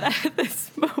note that at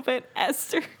this moment,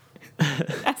 Esther's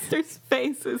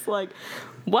face is like,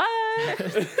 what?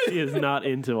 she is not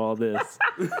into all this.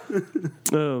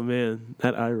 Oh man,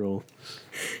 that eye roll.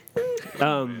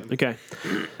 Okay.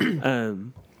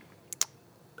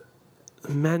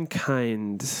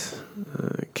 Mankind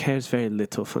cares very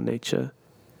little for nature.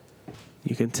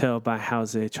 You can tell by how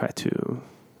they try to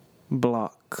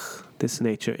block this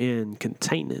nature in,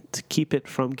 contain it, keep it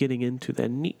from getting into their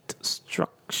neat,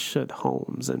 structured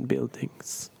homes and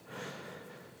buildings.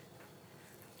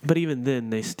 But even then,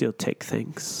 they still take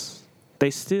things.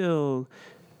 They still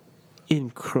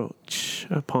encroach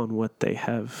upon what they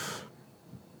have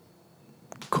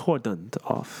cordoned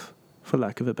off, for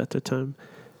lack of a better term.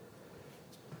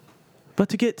 But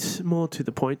to get more to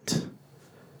the point,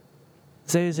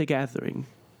 there is a gathering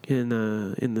in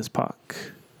this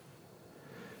park.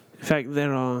 In fact,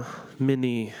 there are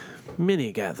many,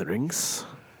 many gatherings,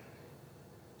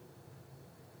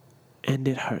 and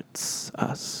it hurts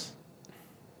us.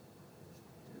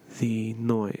 The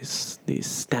noise, the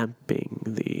stamping,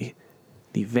 the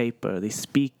vapor, the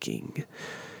speaking,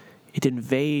 it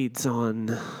invades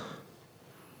on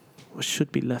what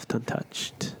should be left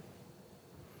untouched.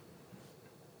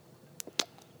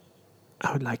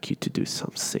 I would like you to do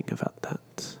something about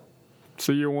that.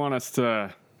 So you want us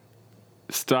to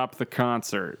stop the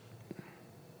concert?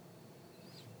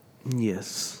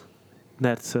 Yes.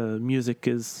 That music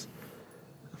is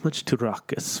much too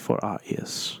raucous for our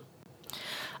ears.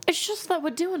 It's just that we're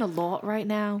doing a lot right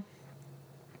now.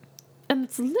 And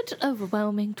it's a little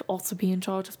overwhelming to also be in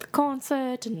charge of the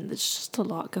concert, and there's just a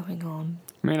lot going on.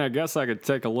 I mean, I guess I could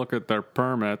take a look at their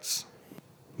permits.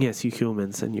 Yes, you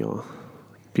humans and your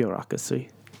bureaucracy.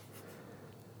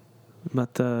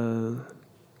 But I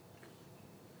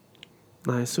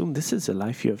assume this is the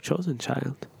life you have chosen,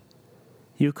 child.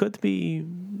 You could be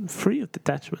free of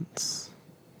detachments,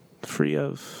 free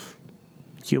of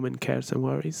human cares and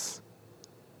worries.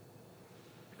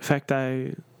 In fact,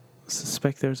 I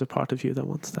suspect there's a part of you that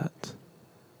wants that.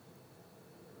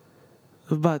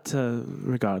 But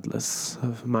regardless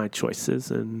of my choices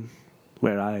and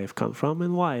where I have come from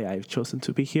and why I've chosen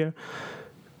to be here,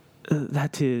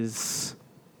 that is,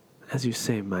 as you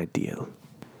say, my deal.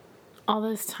 All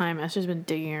this time, Esther's been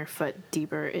digging her foot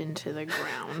deeper into the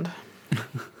ground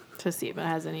to see if it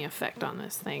has any effect on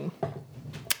this thing.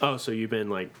 Oh, so you've been,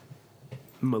 like,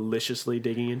 maliciously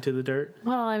digging into the dirt?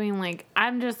 Well, I mean, like,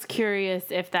 I'm just curious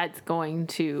if that's going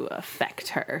to affect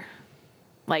her.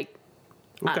 Like,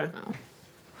 I Okay. don't know.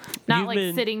 Not You've like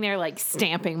been- sitting there, like,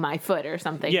 stamping my foot or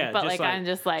something. Yeah, but, just like, I'm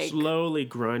just, like... slowly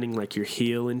grinding, like, your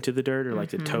heel into the dirt or, like,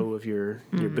 the toe of your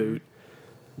boot.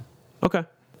 Okay.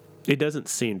 It doesn't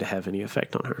seem to have any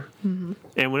effect on her. Mm-hmm.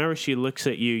 And whenever she looks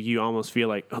at you, you almost feel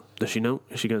like, oh, does she know?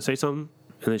 Is she going to say something?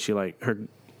 And then she, like,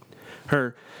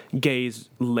 her gaze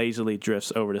lazily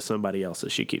drifts over to somebody else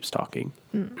as she keeps talking.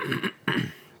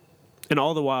 And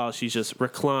all the while, she's just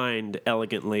reclined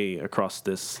elegantly across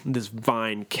this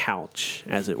vine couch,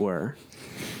 as it were.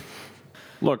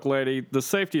 Look, lady, the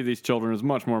safety of these children is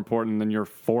much more important than your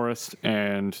forest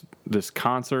and this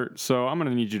concert, so I'm going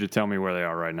to need you to tell me where they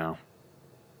are right now.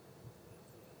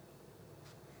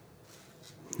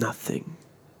 Nothing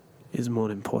is more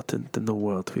important than the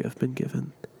world we have been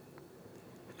given.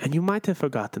 And you might have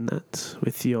forgotten that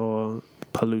with your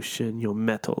pollution, your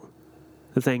metal,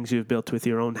 the things you've built with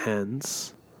your own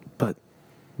hands. But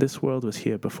this world was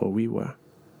here before we were.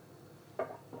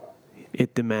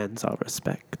 It demands our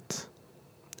respect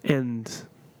and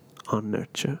our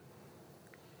nurture.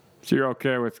 So you're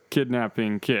okay with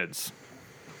kidnapping kids?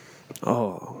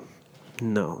 Oh,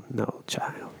 no,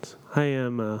 child. I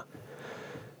am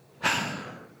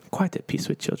quite at peace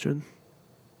with children.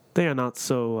 They are not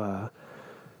so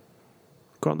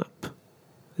grown up,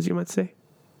 as you might say,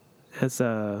 as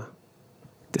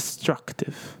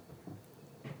destructive.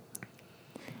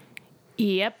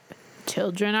 Yep.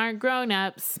 Children aren't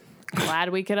grown-ups. Glad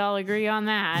we could all agree on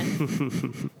that.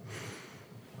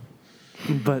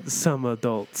 But some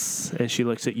adults, and she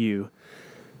looks at you,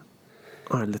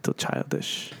 are a little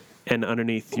childish. And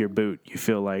underneath your boot, you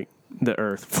feel like the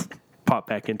earth pop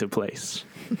back into place.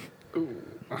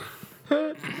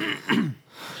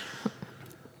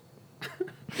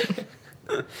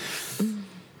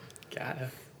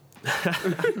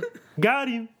 Got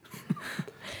him.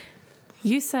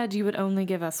 You said you would only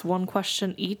give us one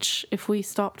question each if we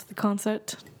stopped the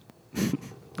concert.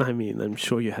 I mean, I'm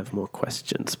sure you have more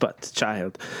questions, but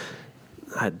child,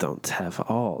 I don't have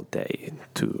all day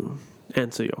to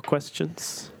answer your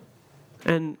questions.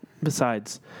 And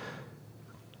besides,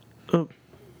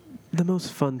 the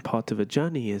most fun part of a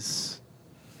journey is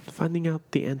finding out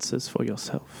the answers for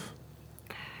yourself.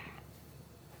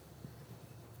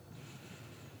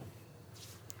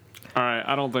 All right,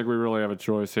 I don't think we really have a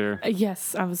choice here.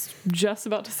 Yes, I was just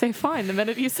about to say fine the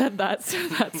minute you said that, so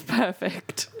that's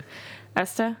perfect.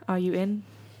 Esther, are you in?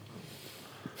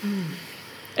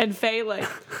 And Faye, like,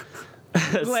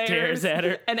 Stares at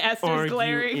her. and Esther's Are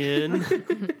glaring. you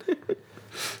in?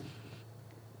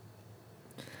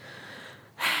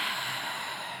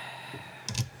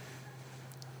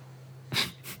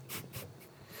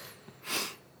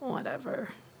 Whatever.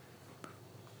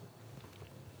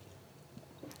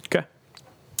 Okay.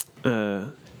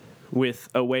 With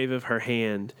a wave of her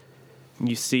hand,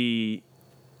 you see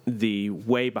the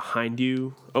way behind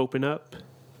you open up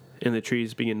and the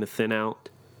trees begin to thin out.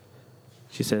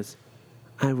 She says,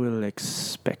 I will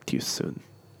expect you soon.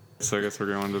 So I guess we're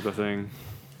going to the thing.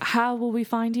 How will we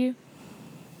find you?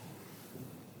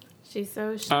 She's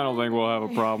so I don't think we'll have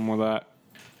a problem with that.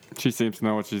 She seems to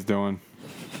know what she's doing.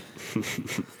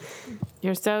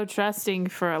 You're so trusting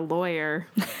for a lawyer.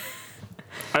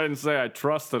 I didn't say I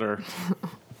trusted her.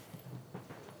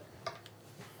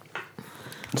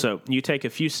 So you take a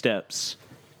few steps,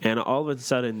 and all of a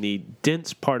sudden, the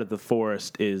dense part of the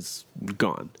forest is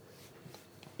gone.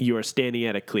 You are standing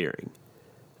at a clearing.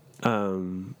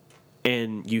 and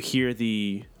you hear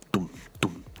the dum,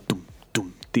 dum, dum,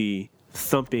 dum, the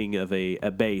thumping of a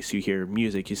bass. You hear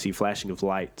music. You see flashing of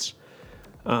lights.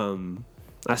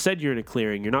 I said you're in a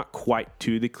clearing. You're not quite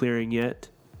to the clearing yet,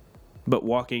 but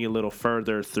walking a little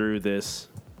further through this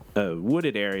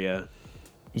wooded area,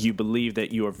 you believe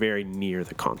that you are very near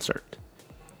the concert.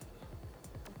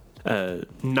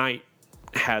 Night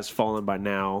has fallen by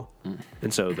now,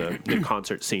 and so the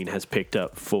concert scene has picked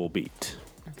up full beat.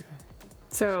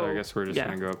 So I guess we're just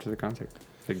going to go up to the concert.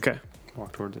 Okay.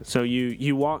 Walk towards it. So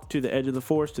you walk to the edge of the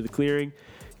forest, to the clearing.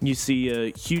 You see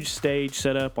a huge stage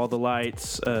set up, all the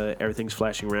lights, everything's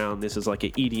flashing around. This is like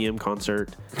an EDM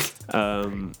concert.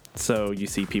 So you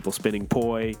see people spinning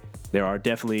poi. There are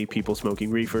definitely people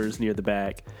smoking reefers near the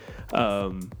back.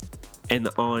 And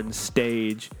on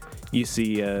stage, you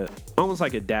see almost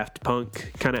like a Daft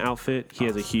Punk kind of outfit. He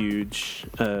has a huge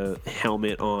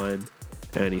helmet on,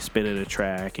 and he's spinning a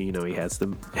track. And, he has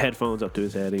the headphones up to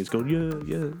his head. And he's going,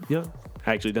 yeah.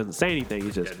 Actually, doesn't say anything.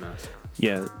 He's just...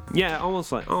 Yeah,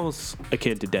 almost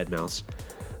akin to Deadmau5.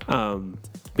 But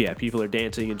yeah, people are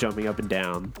dancing and jumping up and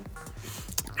down.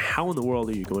 How in the world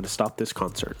are you going to stop this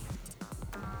concert?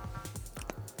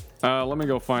 Let me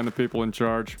go find the people in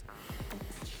charge.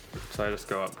 So I just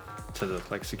go up to the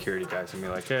security guys and be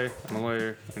like, "Hey, I'm a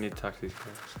lawyer. I need to talk to these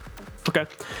guys." Okay,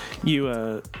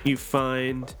 you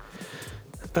find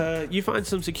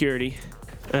some security.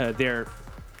 They're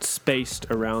spaced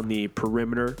around the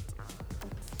perimeter.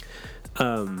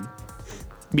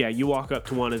 Yeah, you walk up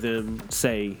to one of them,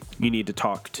 say you need to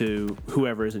talk to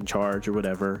whoever is in charge or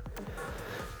whatever.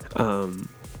 And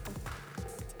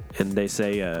they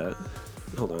say,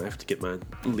 hold on, I have to get my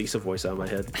Lisa voice out of my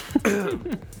head.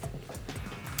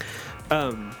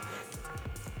 I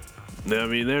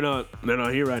mean, they're not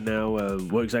here right now.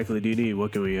 What exactly do you need?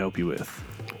 What can we help you with?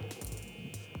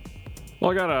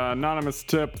 Well, I got an anonymous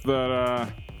tip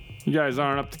that you guys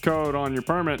aren't up to code on your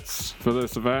permits for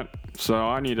this event. So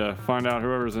I need to find out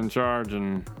whoever's in charge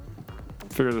and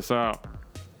figure this out.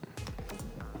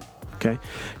 Okay.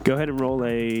 Go ahead and roll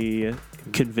a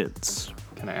convince.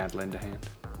 Can I add lend a hand?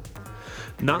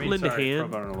 Not lend a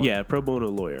hand. Pro bono lawyer. Yeah, pro bono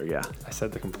lawyer, yeah. I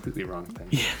said the completely wrong thing.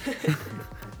 Yeah.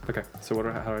 Okay, so how do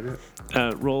I do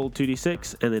it? Roll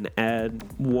 2d6 and then add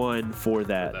 1 for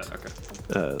that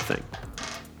thing.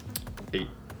 8.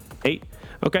 8?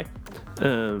 Okay.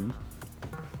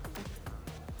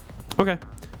 Okay.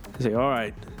 I say, all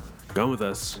right, go with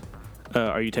us.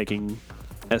 Are you taking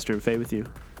Esther and Faye with you?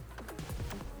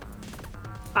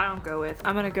 I don't go with.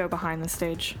 I'm gonna go behind the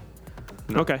stage.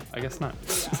 Okay. I guess not.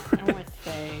 Yeah, I'm with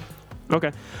Faye.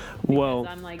 Okay. Well,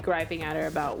 I'm griping at her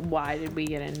about why did we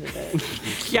get into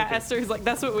this. Yeah, Esther's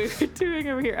that's what we were doing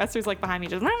over here. Esther's behind me,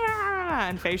 just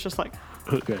and Faye's just like.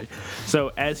 Okay.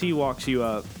 So as he walks you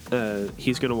up,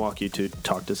 he's gonna walk you to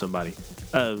talk to somebody.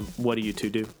 What do you two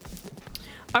do?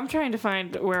 I'm trying to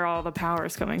find where all the power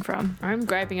is coming from. I'm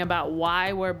griping about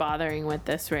why we're bothering with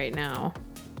this right now.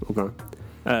 Okay.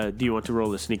 Do you want to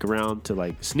roll a sneak around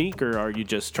to sneak, or are you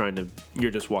just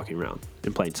you're just walking around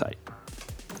in plain sight?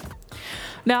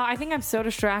 No, I think I'm so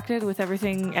distracted with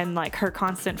everything and her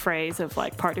constant phrase of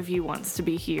part of you wants to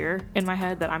be here in my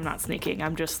head that I'm not sneaking.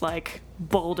 I'm just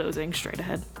bulldozing straight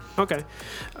ahead. Okay.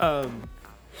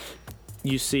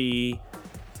 You see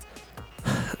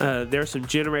there are some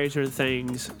generator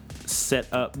things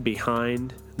set up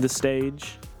behind the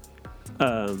stage.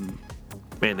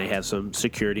 And they have some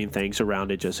security and things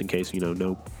around it just in case,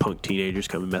 no punk teenagers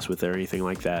come and mess with it or anything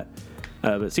like that.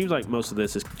 But it seems like most of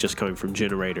this is just coming from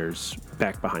generators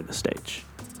back behind the stage.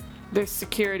 There's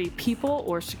security people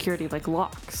or security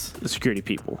locks? The security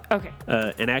people. Okay.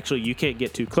 And actually, you can't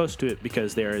get too close to it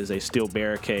because there is a steel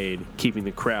barricade keeping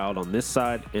the crowd on this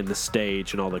side and the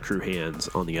stage and all the crew hands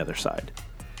on the other side.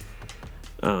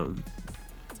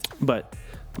 But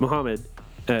Muhammad,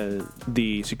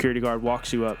 the security guard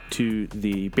walks you up to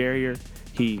the barrier.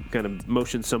 He kind of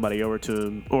motions somebody over to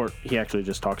him, or he actually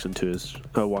just talks into his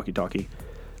walkie-talkie.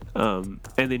 And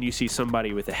then you see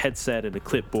somebody with a headset and a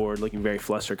clipboard looking very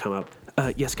flustered come up.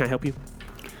 Yes, can I help you?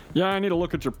 Yeah, I need to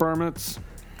look at your permits.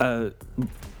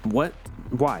 What?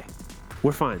 Why?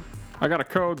 We're fine. I got a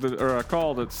call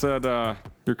that said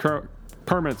your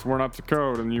permits weren't up to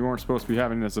code and you weren't supposed to be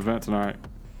having this event tonight.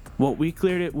 Well, we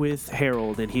cleared it with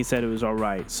Harold, and he said it was all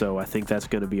right, so I think that's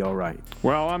going to be all right.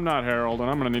 Well, I'm not Harold, and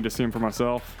I'm going to need to see him for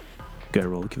myself. Go ahead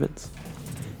and roll a convince.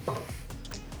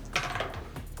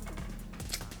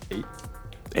 8.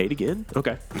 8 again?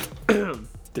 Okay.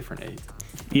 Different 8.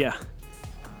 Yeah.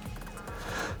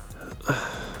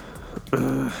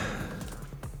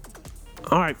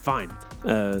 All right, fine.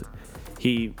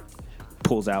 He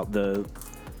pulls out the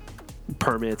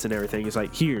permits and everything. It's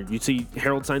like, here, you see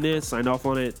Harold signed this, signed off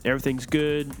on it, everything's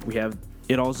good. We have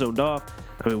it all zoned off.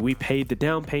 I mean, we paid the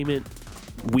down payment.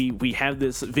 We have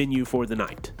this venue for the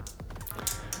night.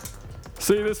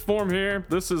 See this form here?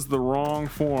 This is the wrong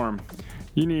form.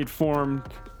 You need form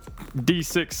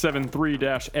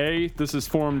D673-A. This is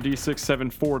form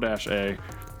D674-A.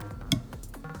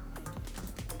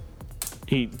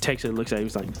 He takes it and looks at it.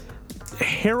 He's like,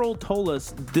 Harold told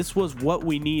us this was what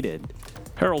we needed.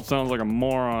 Harold sounds like a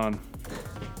moron.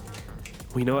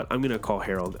 Well, you know what? I'm going to call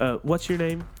Harold. What's your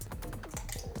name?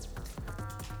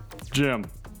 Jim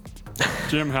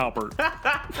Halpert.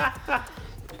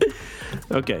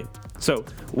 Okay. So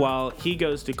while he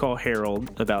goes to call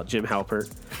Harold about Jim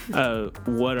Halpert,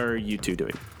 what are you two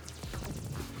doing?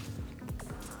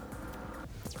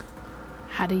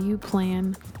 How do you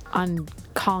plan on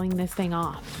calling this thing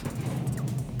off?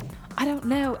 I don't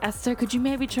know, Esther. Could you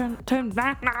maybe turn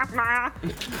back?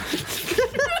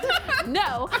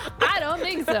 No, I don't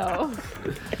think so.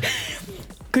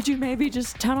 Could you maybe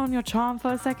just turn on your charm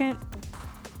for a second?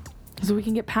 So we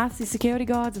can get past these security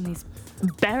guards and these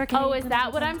barricades. Oh, is and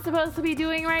that what everything? I'm supposed to be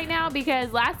doing right now?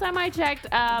 Because last time I checked,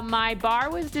 my bar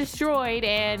was destroyed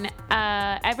and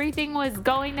everything was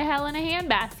going to hell in a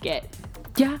handbasket.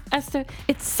 Yeah, Esther,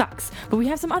 it sucks. But we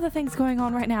have some other things going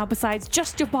on right now besides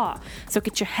just your bar. So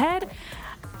get your head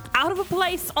out of a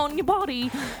place on your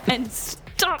body and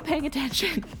start paying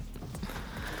attention.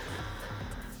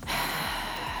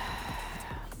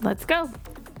 Let's go.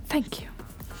 Thank you.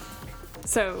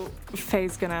 So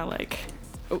Faye's gonna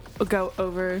go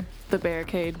over the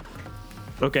barricade.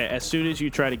 Okay, as soon as you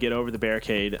try to get over the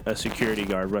barricade, a security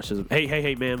guard rushes.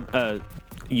 Hey, ma'am.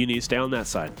 You need to stay on that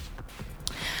side.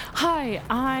 Hi,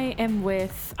 I am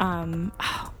with oh man,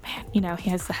 you know, he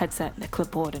has the headset and the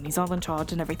clipboard and he's all in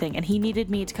charge and everything, and he needed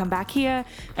me to come back here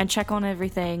and check on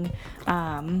everything,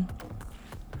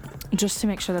 just to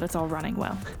make sure that it's all running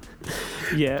well.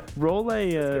 Yeah, roll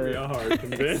a. hard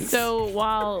convince. So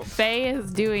while Faye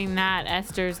is doing that,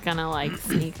 Esther's gonna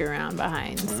sneak around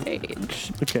behind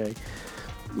stage. Okay.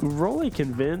 Roll a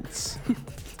convince.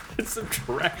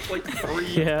 Subtract 3.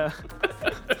 Yeah.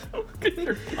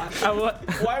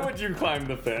 Why would you climb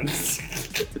the fence?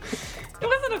 It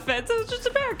wasn't a fence, it was just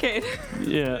a barricade.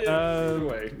 Yeah.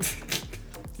 Anyway.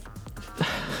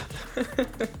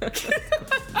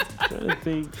 Trying to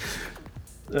think.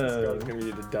 This guy's gonna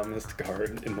be the dumbest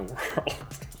guard in the world.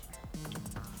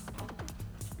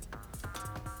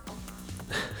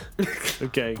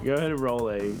 Okay, go ahead and roll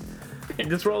a.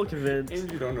 Just roll a convince.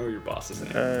 And you don't know your boss's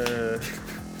name.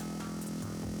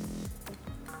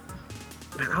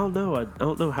 I don't know. I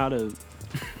don't know how to.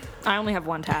 I only have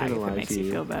one tag if it Penalize makes you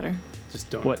you. feel better. Just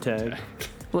don't. What tag?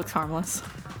 Looks harmless.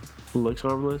 Looks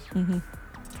harmless.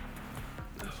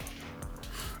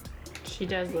 She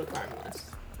does look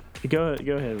harmless. Go ahead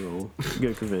and roll.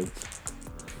 Go convince.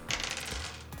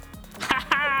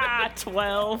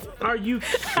 12. Are you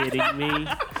kidding me?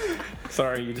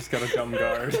 Sorry, you just got a dumb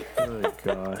guard. Oh my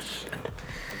gosh.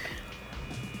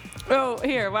 Oh,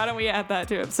 here, why don't we add that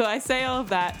to him? So I say all of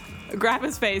that, grab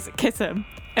his face, kiss him,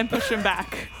 and push him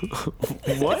back.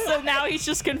 What? So now he's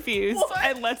just confused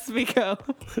and lets me go.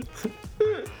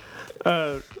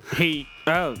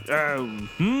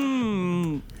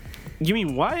 You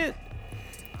mean Wyatt?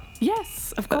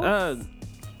 Yes, of course.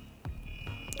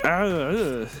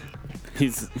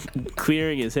 He's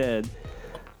clearing his head.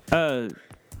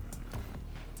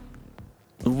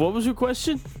 What was your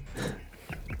question?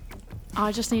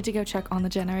 I just need to go check on the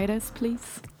generators,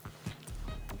 please.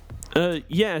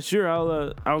 Yeah, sure.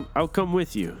 I'll come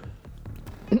with you.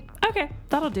 Okay,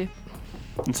 that'll do.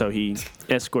 And so he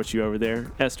escorts you over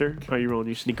there. Esther, are you rolling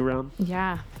your sneak around?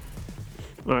 Yeah.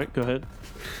 All right, go ahead.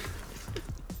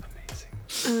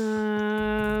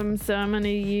 So I'm gonna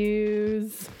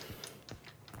use.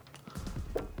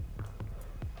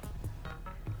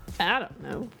 I don't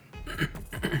know.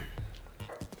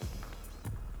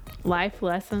 Life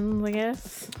lessons, I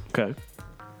guess. Okay.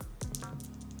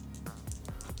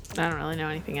 I don't really know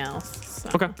anything else. So.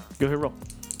 Okay. Go ahead, roll.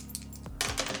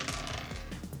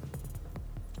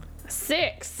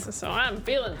 6. So I'm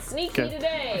feeling sneaky Okay.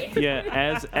 today.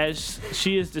 Yeah, as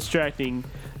she is distracting,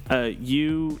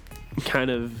 you kind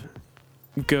of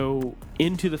go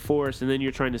into the forest, and then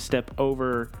you're trying to step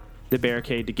over the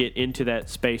barricade to get into that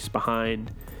space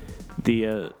behind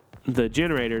the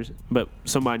generators. But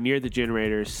somebody near the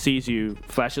generators sees you,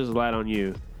 flashes a light on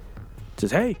you,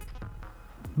 says, "Hey,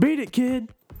 beat it, kid."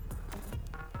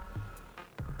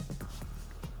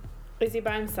 Is he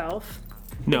by himself?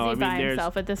 No, Is he I by mean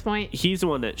himself at this point? he's the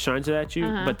one that shines it at you,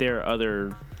 Uh-huh. but there are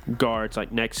other guards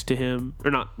like next to him,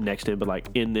 or not next to him, but like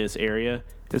in this area,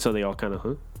 and so they all kind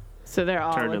of So they're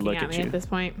all Turn and looking look at at me you. at this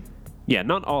point. yeah,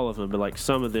 not all of them, but like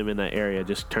some of them in that area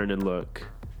just turn and look.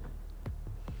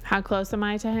 How close am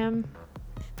I to him?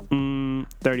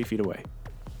 30 feet away.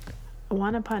 I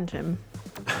want to punch him.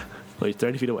 Well, he's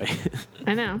 30 feet away.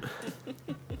 I know.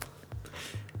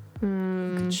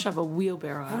 Shove a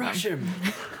wheelbarrow at him.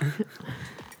 him.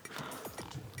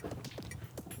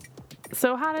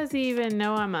 So how does he even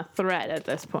know I'm a threat at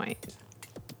this point?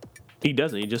 He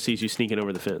doesn't. He just sees you sneaking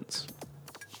over the fence.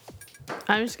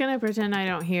 I'm just going to pretend I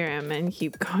don't hear him and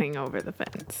keep going over the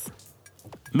fence.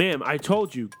 Ma'am, I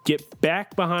told you, get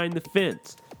back behind the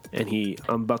fence. And he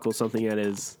unbuckles something at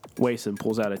his waist and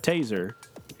pulls out a taser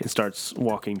and starts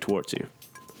walking towards you.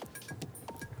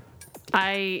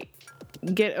 I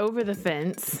get over the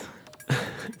fence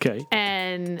Okay.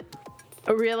 and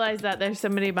realize that there's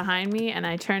somebody behind me, and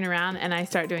I turn around and I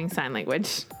start doing sign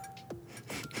language.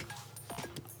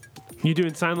 You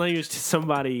doing sign language to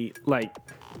somebody, like,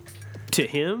 to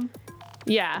him?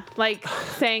 Yeah, like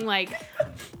saying like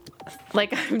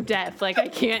I'm deaf, like I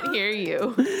can't hear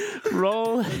you.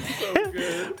 Roll,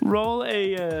 roll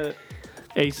a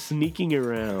sneaking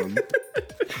around.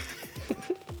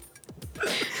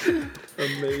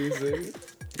 Amazing.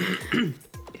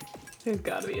 There's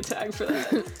got to be a tag for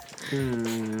that.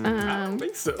 I don't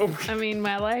think so. I mean,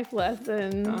 my life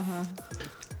lesson.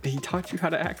 He taught you how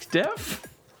to act deaf?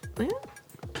 Yeah.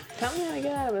 Tell me how to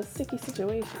get out of a sticky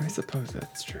situation. I suppose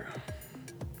that's true.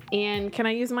 And can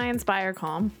I use my Inspire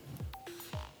Calm?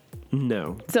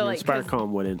 No. So, Your like, Inspire 'cause-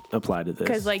 Calm wouldn't apply to this.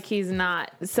 Because like he's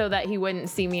not, so that he wouldn't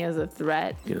see me as a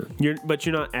threat. Yeah. But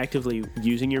you're not actively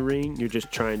using your ring. You're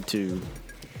just trying to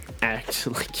act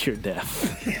like you're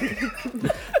deaf.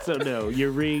 So no,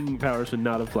 your ring powers would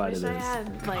not apply to Wish I this.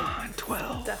 had like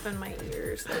 12 stuff in my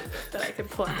ears that I could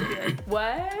plug and be like, what?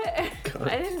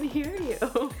 I didn't hear you.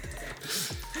 Oh,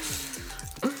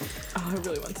 I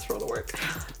really want this roll to work.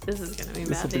 This is gonna be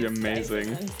This bad. will be These dice have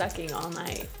amazing. been sucking all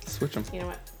night. Switch them. You know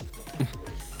what?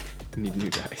 Need new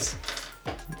dice.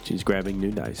 She's grabbing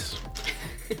new dice.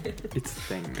 It's the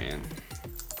thing, man.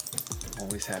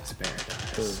 Always have spare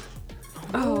dice.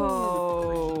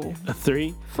 Oh. A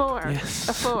 3. 4. Yes.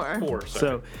 A 4. 4,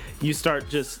 So you start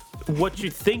just what you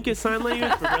think is sign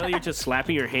language, but really you're just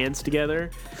slapping your hands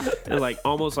together, and like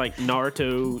almost like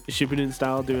Naruto Shippuden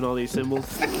style, doing all these symbols,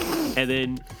 and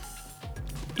then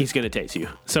he's gonna tase you.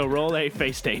 So roll a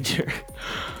face danger.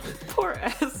 Poor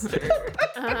Esther.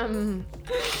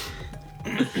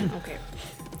 Okay.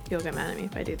 You'll get mad at me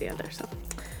if I do the other, so.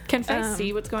 Can Faye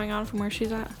see what's going on from where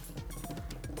she's at?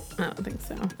 I don't think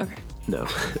so. Okay. No,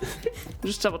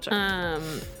 Just double check.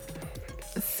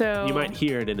 So you might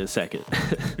hear it in a second.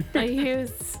 I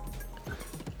use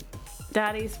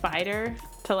Daddy's fighter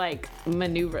to like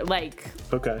maneuver, like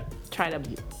Okay. try to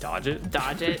Dodge it.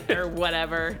 dodge it or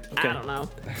whatever. Okay. I don't know.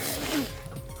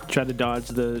 Try to dodge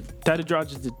the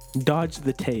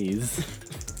tase.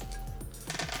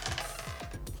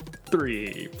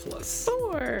 3 plus.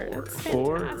 4. That's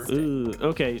 4. fantastic. Ooh.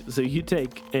 Okay, so you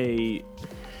take a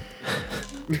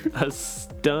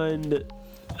stunned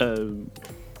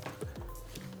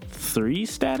 3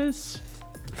 status.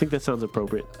 I think that sounds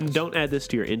appropriate. Don't add this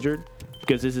to your injured,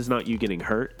 because this is not you getting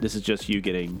hurt. This is just you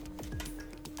getting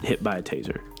hit by a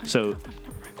taser. So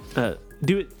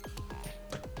do it.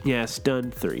 Yeah,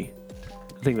 stunned 3.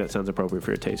 I think that sounds appropriate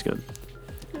for a tase gun.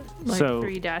 Like so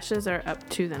 3 dashes are up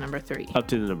to the number 3. up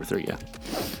to the number 3, yeah.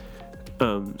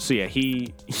 So yeah,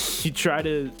 he tried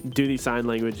to do the sign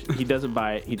language. He doesn't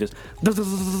buy it. He just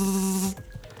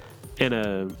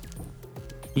and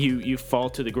you fall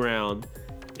to the ground,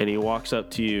 and he walks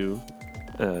up to you,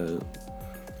 and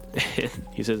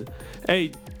he says,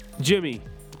 "Hey, Jimmy,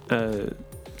 can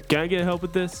I get help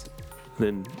with this?"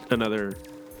 Then another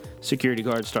security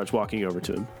guard starts walking over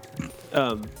to him.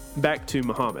 Back to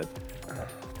Muhammad.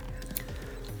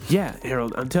 Yeah,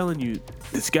 Harold, I'm telling you,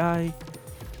 this guy,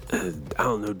 I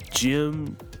don't know,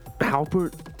 Jim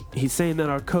Halpert, he's saying that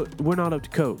our code, we're not up to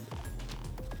code.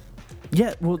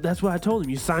 Yeah, well, that's what I told him.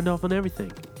 You signed off on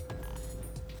everything.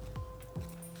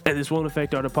 And this won't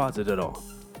affect our deposit at all.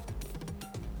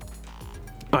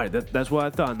 All right, that's what I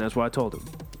thought, and that's what I told him.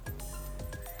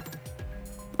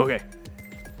 Okay.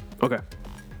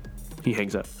 He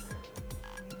hangs up.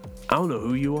 I don't know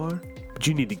who you are, but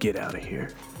you need to get out of here.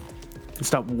 And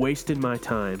stop wasting my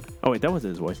time. Oh, wait, that wasn't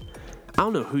his voice. I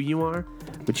don't know who you are,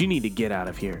 but you need to get out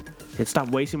of here. And stop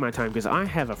wasting my time, because I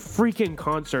have a freaking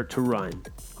concert to run.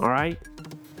 All right?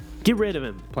 Get rid of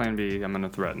him. Plan B, I'm going to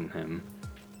threaten him.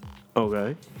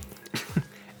 Okay.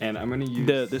 And I'm going to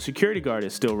use... The security guard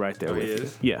is still right there Oh, with he you.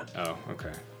 is? Yeah. Oh,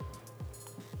 okay.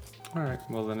 All right.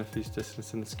 Well, then if he's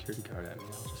distancing the security guard at me,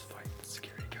 I'll just fight the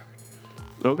security guard.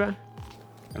 Okay.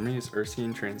 I'm gonna use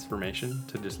Ursine transformation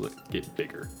to just get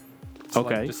bigger.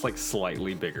 Okay. Just like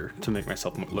slightly bigger to make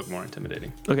myself look more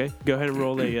intimidating. Okay. Go ahead and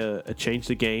roll a change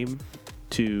the game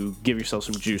to give yourself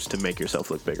some juice to make yourself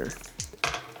look bigger.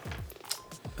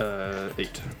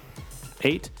 8.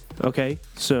 8. Okay.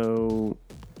 So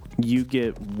you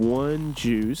get 1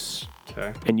 juice.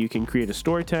 Okay. And you can create a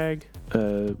story tag,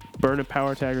 burn a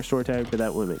power tag or story tag, but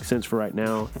that wouldn't make sense for right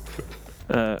now.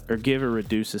 Or give or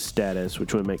reduce a status,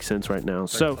 which would make sense right now.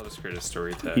 So I'll just create a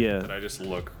story tag. Yeah. That I just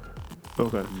look.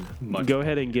 okay, Much. Go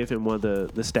ahead and give him one of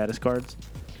the status cards,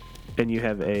 and you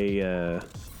have a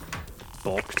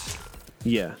Bulked.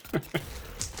 yeah,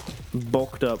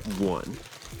 bulked up 1.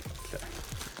 Okay.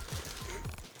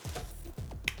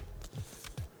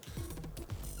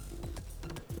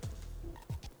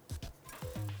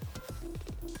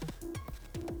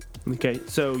 Okay,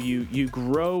 so you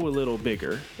grow a little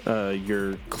bigger.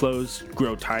 Your clothes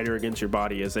grow tighter against your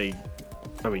body as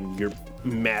your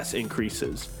mass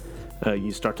increases.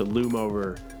 You start to loom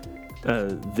over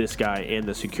this guy and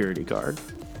the security guard.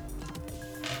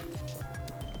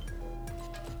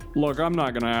 Look, I'm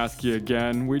not gonna ask you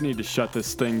again. We need to shut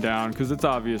this thing down because it's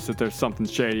obvious that there's something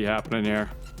shady happening here.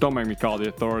 Don't make me call the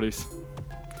authorities.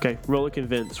 Okay, roll a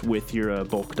convince with your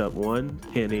bulked up 1.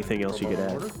 Anything else you could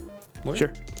add? What?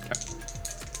 Sure.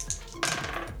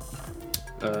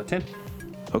 10.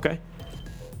 Okay.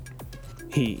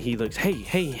 He looks.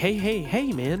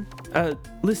 Hey, man.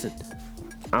 Listen.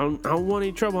 I don't want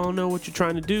any trouble. I don't know what you're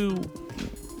trying to do.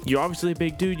 You're obviously a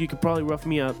big dude. You could probably rough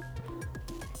me up.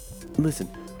 Listen,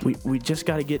 we just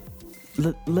gotta get.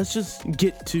 Let's just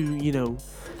get to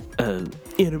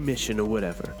intermission or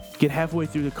whatever. Get halfway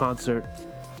through the concert,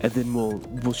 and then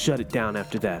we'll shut it down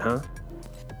after that, huh?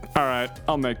 All right,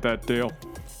 I'll make that deal.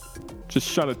 Just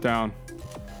shut it down.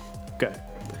 Okay.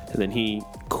 And then he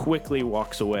quickly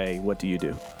walks away. What do you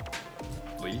do?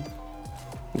 Leave.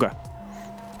 Okay.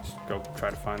 Just go try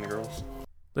to find the girls.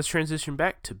 Let's transition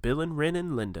back to Bill and Ren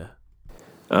and Linda.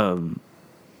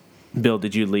 Bill,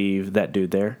 did you leave that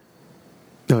dude there?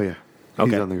 Oh yeah. He's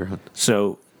Okay. on the ground.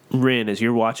 So, Ren, as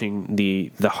you're watching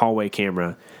the hallway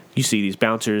camera, you see these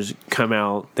bouncers come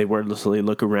out. They wordlessly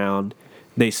look around.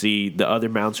 They see the other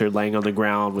bouncer laying on the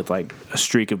ground with like a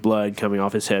streak of blood coming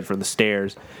off his head from the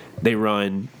stairs. They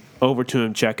run over to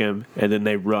him, check him, and then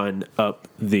they run up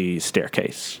the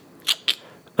staircase.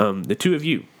 The two of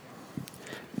you.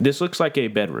 This looks like a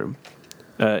bedroom.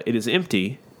 It is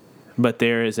empty, but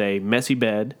there is a messy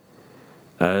bed,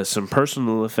 some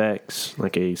personal effects,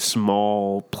 like a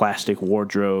small plastic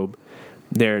wardrobe.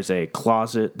 There's a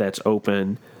closet that's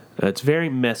open. It's very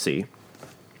messy.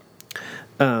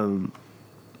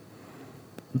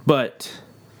 But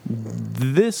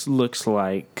this looks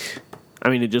like,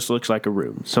 it just looks like a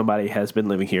room. Somebody has been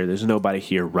living here. There's nobody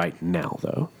here right now,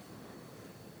 though.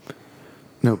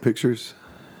 No pictures.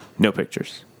 No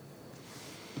pictures.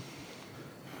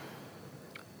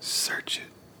 Search it.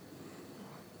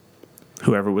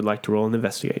 Whoever would like to roll and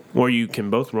investigate. Or you can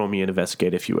both roll me and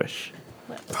investigate if you wish.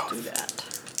 Let's do that.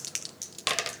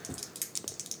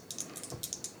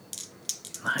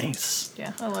 Nice.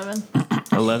 Yeah, 11.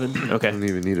 11? I Okay. don't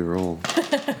even need a roll.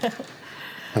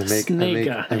 I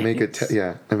make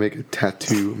a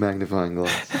tattoo magnifying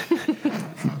glass.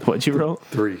 What'd you roll?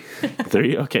 3.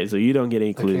 3? Okay, so you don't get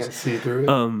any I clues. can't see through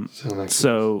it.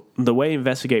 So the way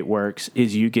investigate works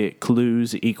is you get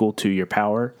clues equal to your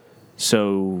power.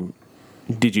 So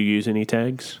did you use any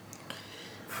tags?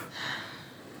 I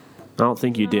don't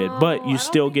think you did, but you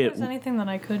still get. There's anything that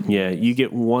I could. Yeah, you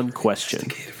get 1 question.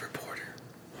 Investigative reporter.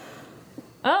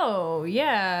 Oh,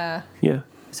 yeah. Yeah.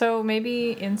 So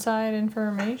maybe inside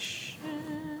information?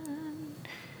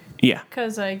 Yeah.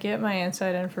 Because I get my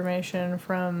inside information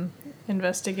from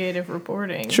investigative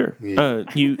reporting. Sure. Yeah.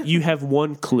 You have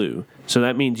 1 clue, so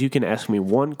that means you can ask me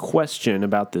 1 question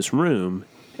about this room,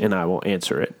 and I will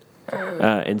answer it.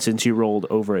 And since you rolled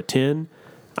over a 10,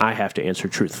 I have to answer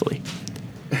truthfully.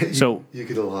 So you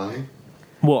could lie.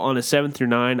 Well, on a 7 through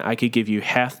 9, I could give you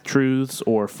half truths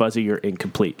or fuzzy or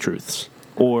incomplete truths.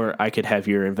 Or I could have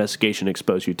your investigation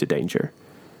expose you to danger.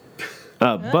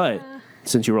 But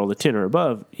since you rolled a 10 or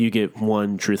above, you get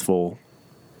 1 truthful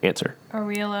answer. Are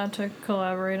we allowed to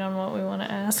collaborate on what we want to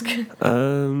ask?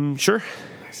 Sure.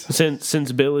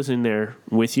 Since Bill is in there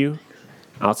with you,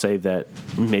 I'll say that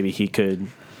maybe he could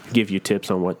give you tips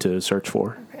on what to search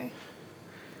for. Okay.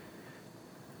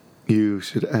 You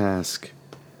should ask.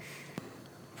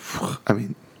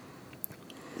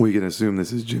 We can assume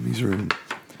this is Jimmy's room.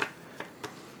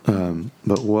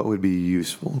 But what would be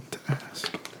useful to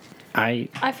ask?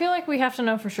 I feel like we have to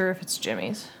know for sure if it's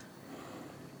Jimmy's.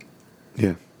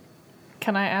 Yeah.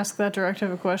 Can I ask that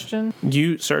directive a question?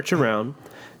 You search around.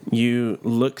 You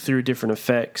look through different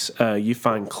effects. You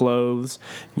find clothes.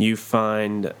 You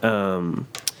find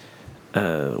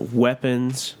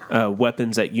weapons.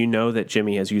 Weapons that you know that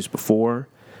Jimmy has used before.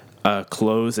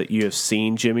 Clothes that you have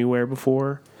seen Jimmy wear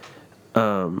before.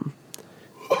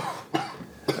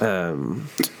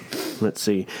 Let's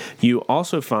see. You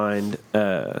also find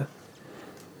a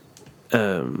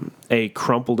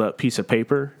crumpled up piece of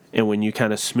paper, and when you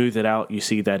kind of smooth it out, you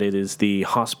see that it is the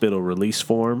hospital release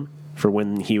form for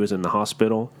when he was in the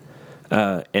hospital,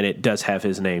 and it does have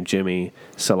his name, Jimmy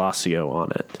Salasio,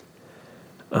 on it.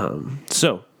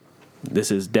 So,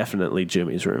 this is definitely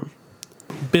Jimmy's room.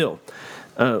 Bill,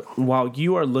 while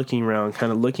you are looking around,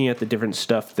 kind of looking at the different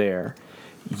stuff there,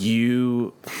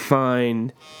 you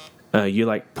find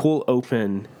you pull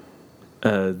open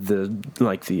the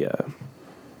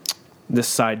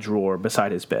side drawer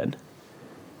beside his bed.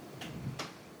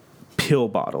 Pill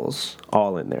bottles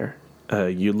all in there.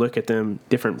 You look at them,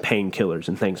 different painkillers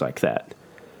and things like that.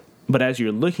 But as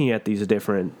you're looking at these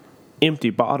different empty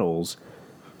bottles,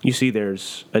 you see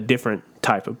there's a different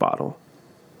type of bottle.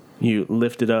 You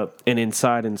lift it up, and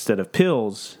inside, instead of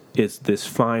pills, is this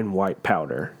fine white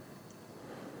powder.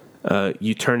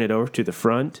 You turn it over to the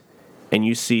front, and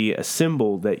you see a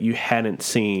symbol that you hadn't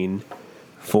seen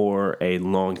for a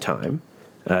long time.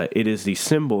 It is the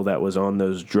symbol that was on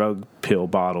those drug pill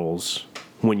bottles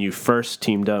when you first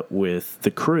teamed up with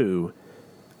the crew.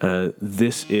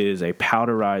 This is a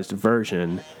powderized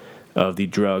version of the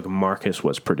drug Marcus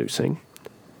was producing.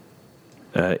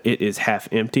 It is half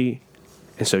empty,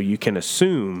 and so you can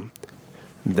assume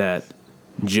that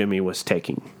Jimmy was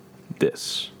taking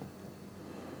this.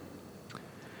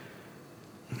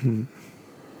 I'm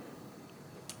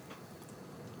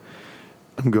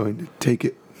going to take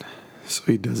it so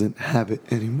he doesn't have it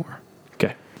anymore.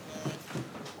 Okay.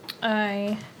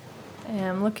 I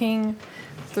am looking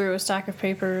through a stack of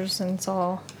papers, and it's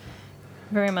all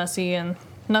very messy and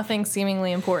nothing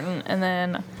seemingly important. And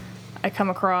then I come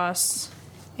across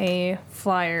a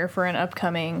flyer for an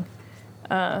upcoming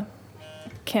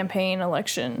campaign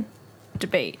election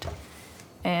debate.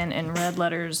 And in red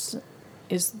letters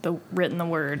is written the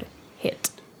word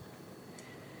hit.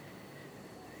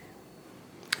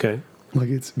 Okay. Like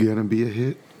it's gonna be a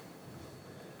hit.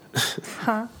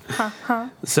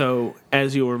 So,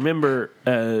 as you'll remember,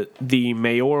 the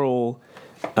mayoral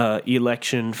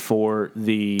election for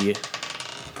the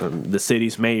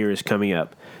city's mayor is coming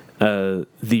up.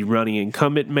 The running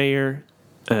incumbent mayor,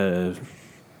 it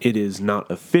is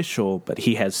not official, but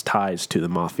he has ties to the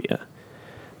mafia.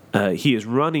 He is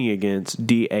running against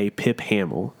D.A. Pip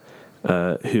Hamill,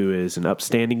 who is an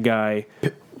upstanding guy,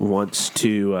 wants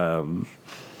to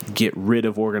get rid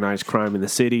of organized crime in the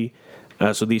city.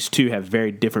 So these two have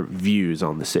very different views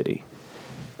on the city.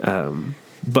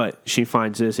 But she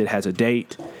finds this. It has a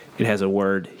date. It has a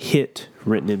word hit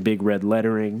written in big red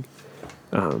lettering.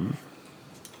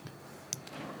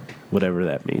 Whatever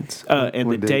that means.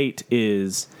 And the date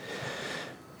is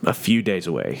a few days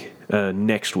away,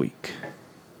 next week.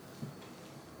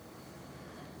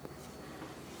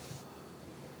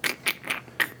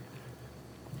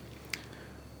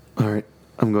 All right,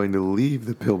 I'm going to leave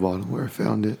the pill bottle where I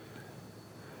found it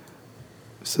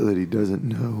so that he doesn't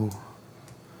know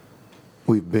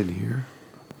we've been here.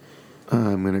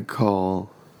 I'm going to call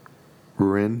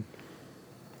Rin.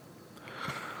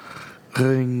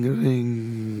 Ring,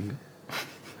 ring.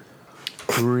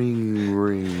 Ring,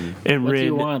 ring. And What Rin, do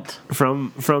you want?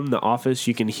 From the office,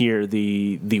 you can hear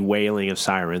the wailing of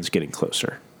sirens getting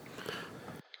closer.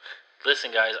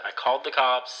 Listen, guys, I called the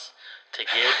cops to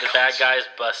get the bad guys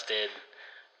busted,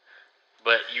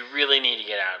 but you really need to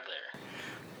get out of there.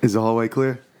 Is the hallway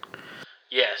clear?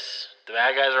 Yes, the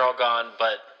bad guys are all gone,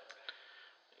 but,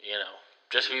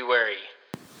 just be wary.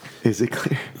 Is it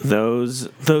clear? Those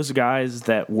guys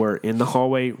that were in the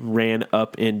hallway ran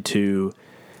up into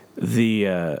the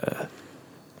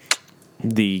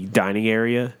dining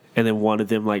area, and then one of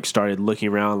them started looking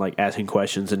around, asking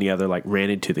questions, and the other ran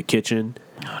into the kitchen.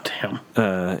 Oh, damn.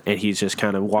 And he's just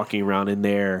kind of walking around in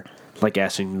there,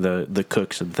 asking the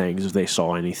cooks and things if they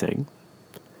saw anything.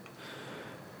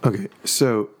 Okay,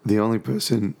 so the only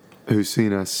person who's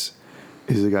seen us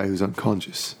is the guy who's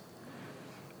unconscious.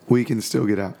 We can still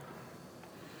get out.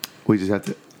 We just have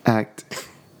to act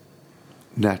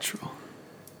natural.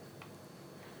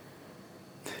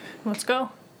 Let's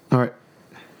go. All right,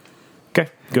 Okay,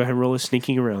 go ahead and roll a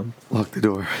sneaking around. lock the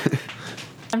door.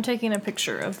 I'm taking a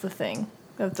picture of the thing,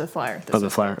 of the flyer. Oh, the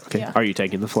flyer. Okay. Yeah. Are you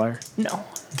taking the flyer? No.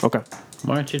 Okay.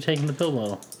 Why aren't you taking the pill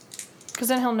bottle? Because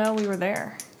then he'll know we were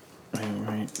there.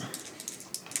 Right.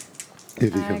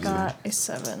 If he I comes got a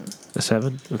 7. A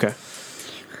 7? Okay.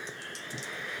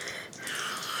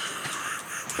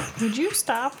 Would you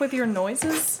stop with your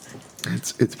noises? in.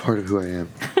 It's part of who I am.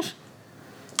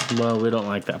 Well, we don't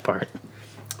like that part.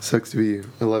 Sucks to be you.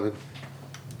 11.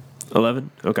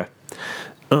 11? Okay.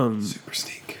 Super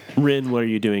sneak. Rin, what are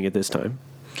you doing at this time?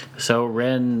 So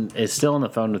Ren is still on the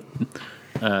phone with.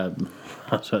 I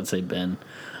was about to say Ben.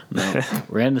 No,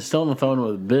 Ren is still on the phone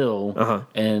with Bill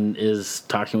and is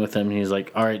talking with him. And he's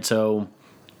like, "All right, so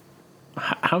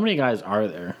how many guys are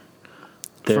there?"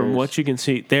 From what you can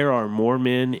see, there are more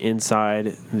men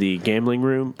inside the gambling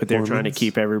room, but they're trying to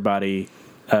keep everybody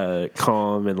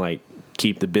calm and like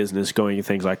keep the business going and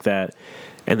things like that.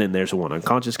 And then there's one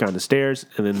unconscious guy on the stairs,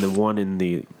 and then the one in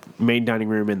the main dining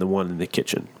room, and the one in the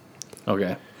kitchen.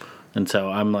 Okay. And so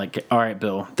I'm like, all right,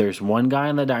 Bill, there's one guy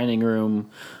in the dining room.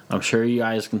 I'm sure you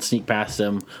guys can sneak past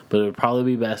him, but it would probably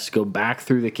be best to go back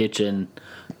through the kitchen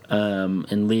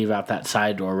and leave out that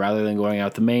side door rather than going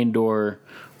out the main door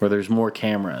where there's more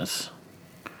cameras.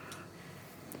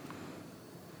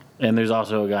 And there's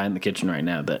also a guy in the kitchen right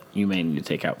now that you may need to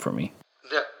take out for me.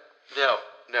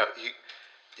 No.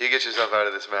 You get yourself out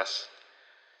of this mess.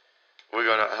 We're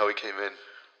going out how we came in.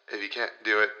 If you can't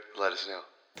do it, let us know.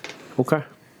 Okay.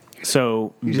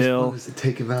 So, You Bill. just want us to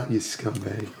take him out, you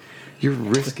scumbag. You're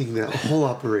risking that whole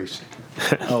operation.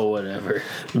 Oh, whatever.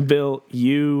 Bill,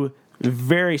 you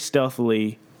very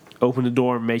stealthily open the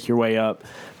door and make your way up.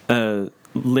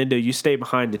 Linda, you stay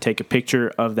behind to take a picture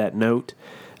of that note.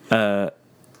 And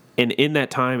in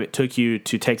that time it took you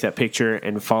to take that picture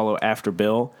and follow after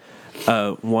Bill,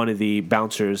 one of the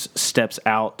bouncers steps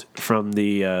out from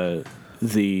the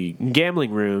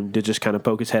gambling room to just kind of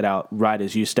poke his head out right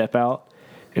as you step out.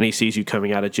 And he sees you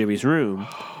coming out of Jimmy's room.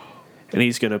 And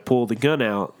he's going to pull the gun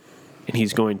out, and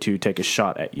he's going to take a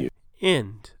shot at you.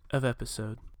 End of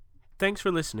episode. Thanks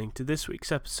for listening to this week's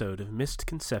episode of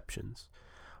Misconceptions.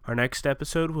 Our next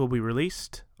episode will be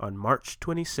released on March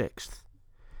 26th.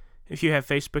 If you have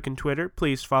Facebook and Twitter,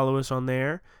 please follow us on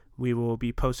there. We will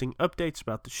be posting updates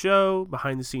about the show,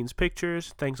 behind-the-scenes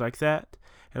pictures, things like that.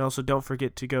 And also don't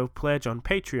forget to go pledge on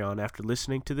Patreon after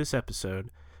listening to this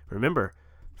episode. Remember,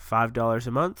 $5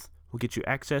 a month will get you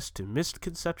access to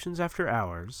Misconceptions After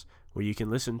Hours, where you can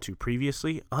listen to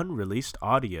previously unreleased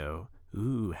audio.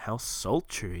 Ooh, how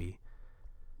sultry.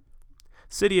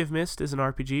 City of Mist is an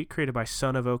RPG created by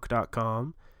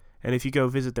sonofoak.com, and if you go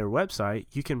visit their website,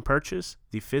 you can purchase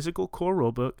the physical core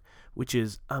rulebook, which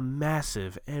is a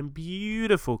massive and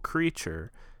beautiful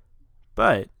creature.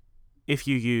 But if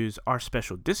you use our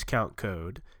special discount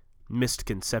code,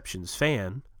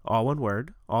 MistConceptionsFan, all one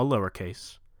word, all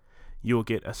lowercase, you will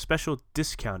get a special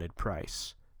discounted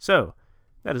price. So,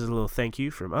 that is a little thank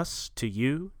you from us to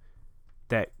you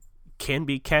that can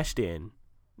be cashed in,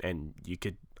 and you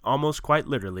could almost quite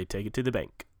literally take it to the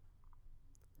bank.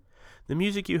 The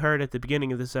music you heard at the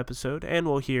beginning of this episode, and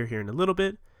we'll hear here in a little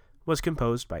bit, was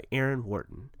composed by Aaron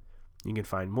Wharton. You can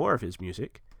find more of his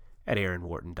music at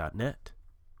aaronwharton.net.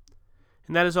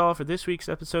 And that is all for this week's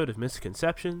episode of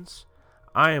Misconceptions.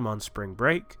 I am on spring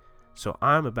break, so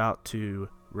I'm about to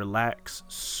relax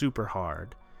super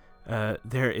hard.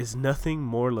 There is nothing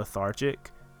more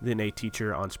lethargic than a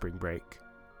teacher on spring break.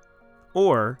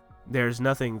 Or there's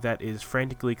nothing that is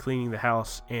frantically cleaning the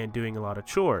house and doing a lot of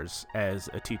chores as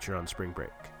a teacher on spring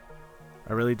break.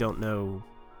 I really don't know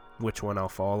which one I'll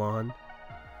fall on,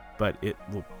 but it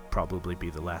will probably be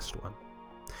the last one.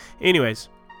 Anyways,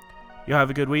 y'all have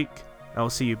a good week. I will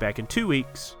see you back in 2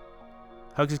 weeks.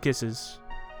 Hugs and kisses.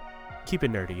 Keep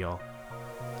it nerdy, y'all.